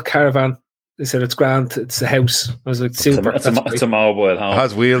 It's not a caravan. He said it's grand. It's a house. I was like, super. It's a mobile home. It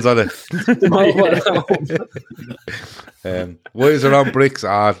has wheels on it. The mobile home. Why is it on bricks?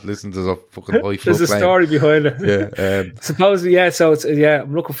 Listen, there's a fucking high. There's a story behind it. Yeah. Supposedly, yeah. So it's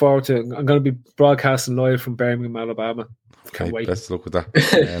I'm looking forward to it. I'm going to be broadcasting live from Birmingham, Alabama. Can't wait. Best of luck with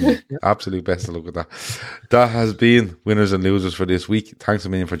that. Absolute best of luck with that. That has been winners and losers for this week. Thanks a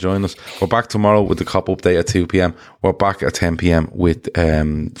million for joining us. We're back tomorrow with the Cop Update at 2 p.m. We're back at 10 p.m. with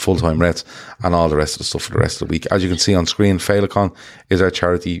Full-Time Reds and all the rest of the stuff for the rest of the week. As you can see on screen, Féileacán is our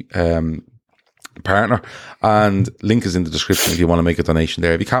charity partner, and link is in the description if you want to make a donation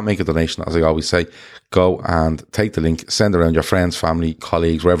there. If you can't make a donation, as I always say, go and take the link, send it around your friends, family,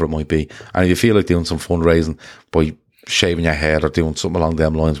 colleagues, wherever it might be. And if you feel like doing some fundraising by shaving your head or doing something along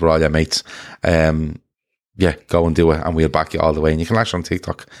them lines with all your mates, go and do it, and we'll back you all the way. And you can lash on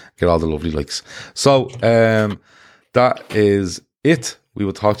TikTok, get all the lovely likes. So that is it. We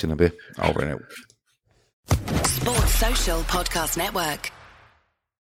will talk to you in a bit. Over and out. Sports Social Podcast Network.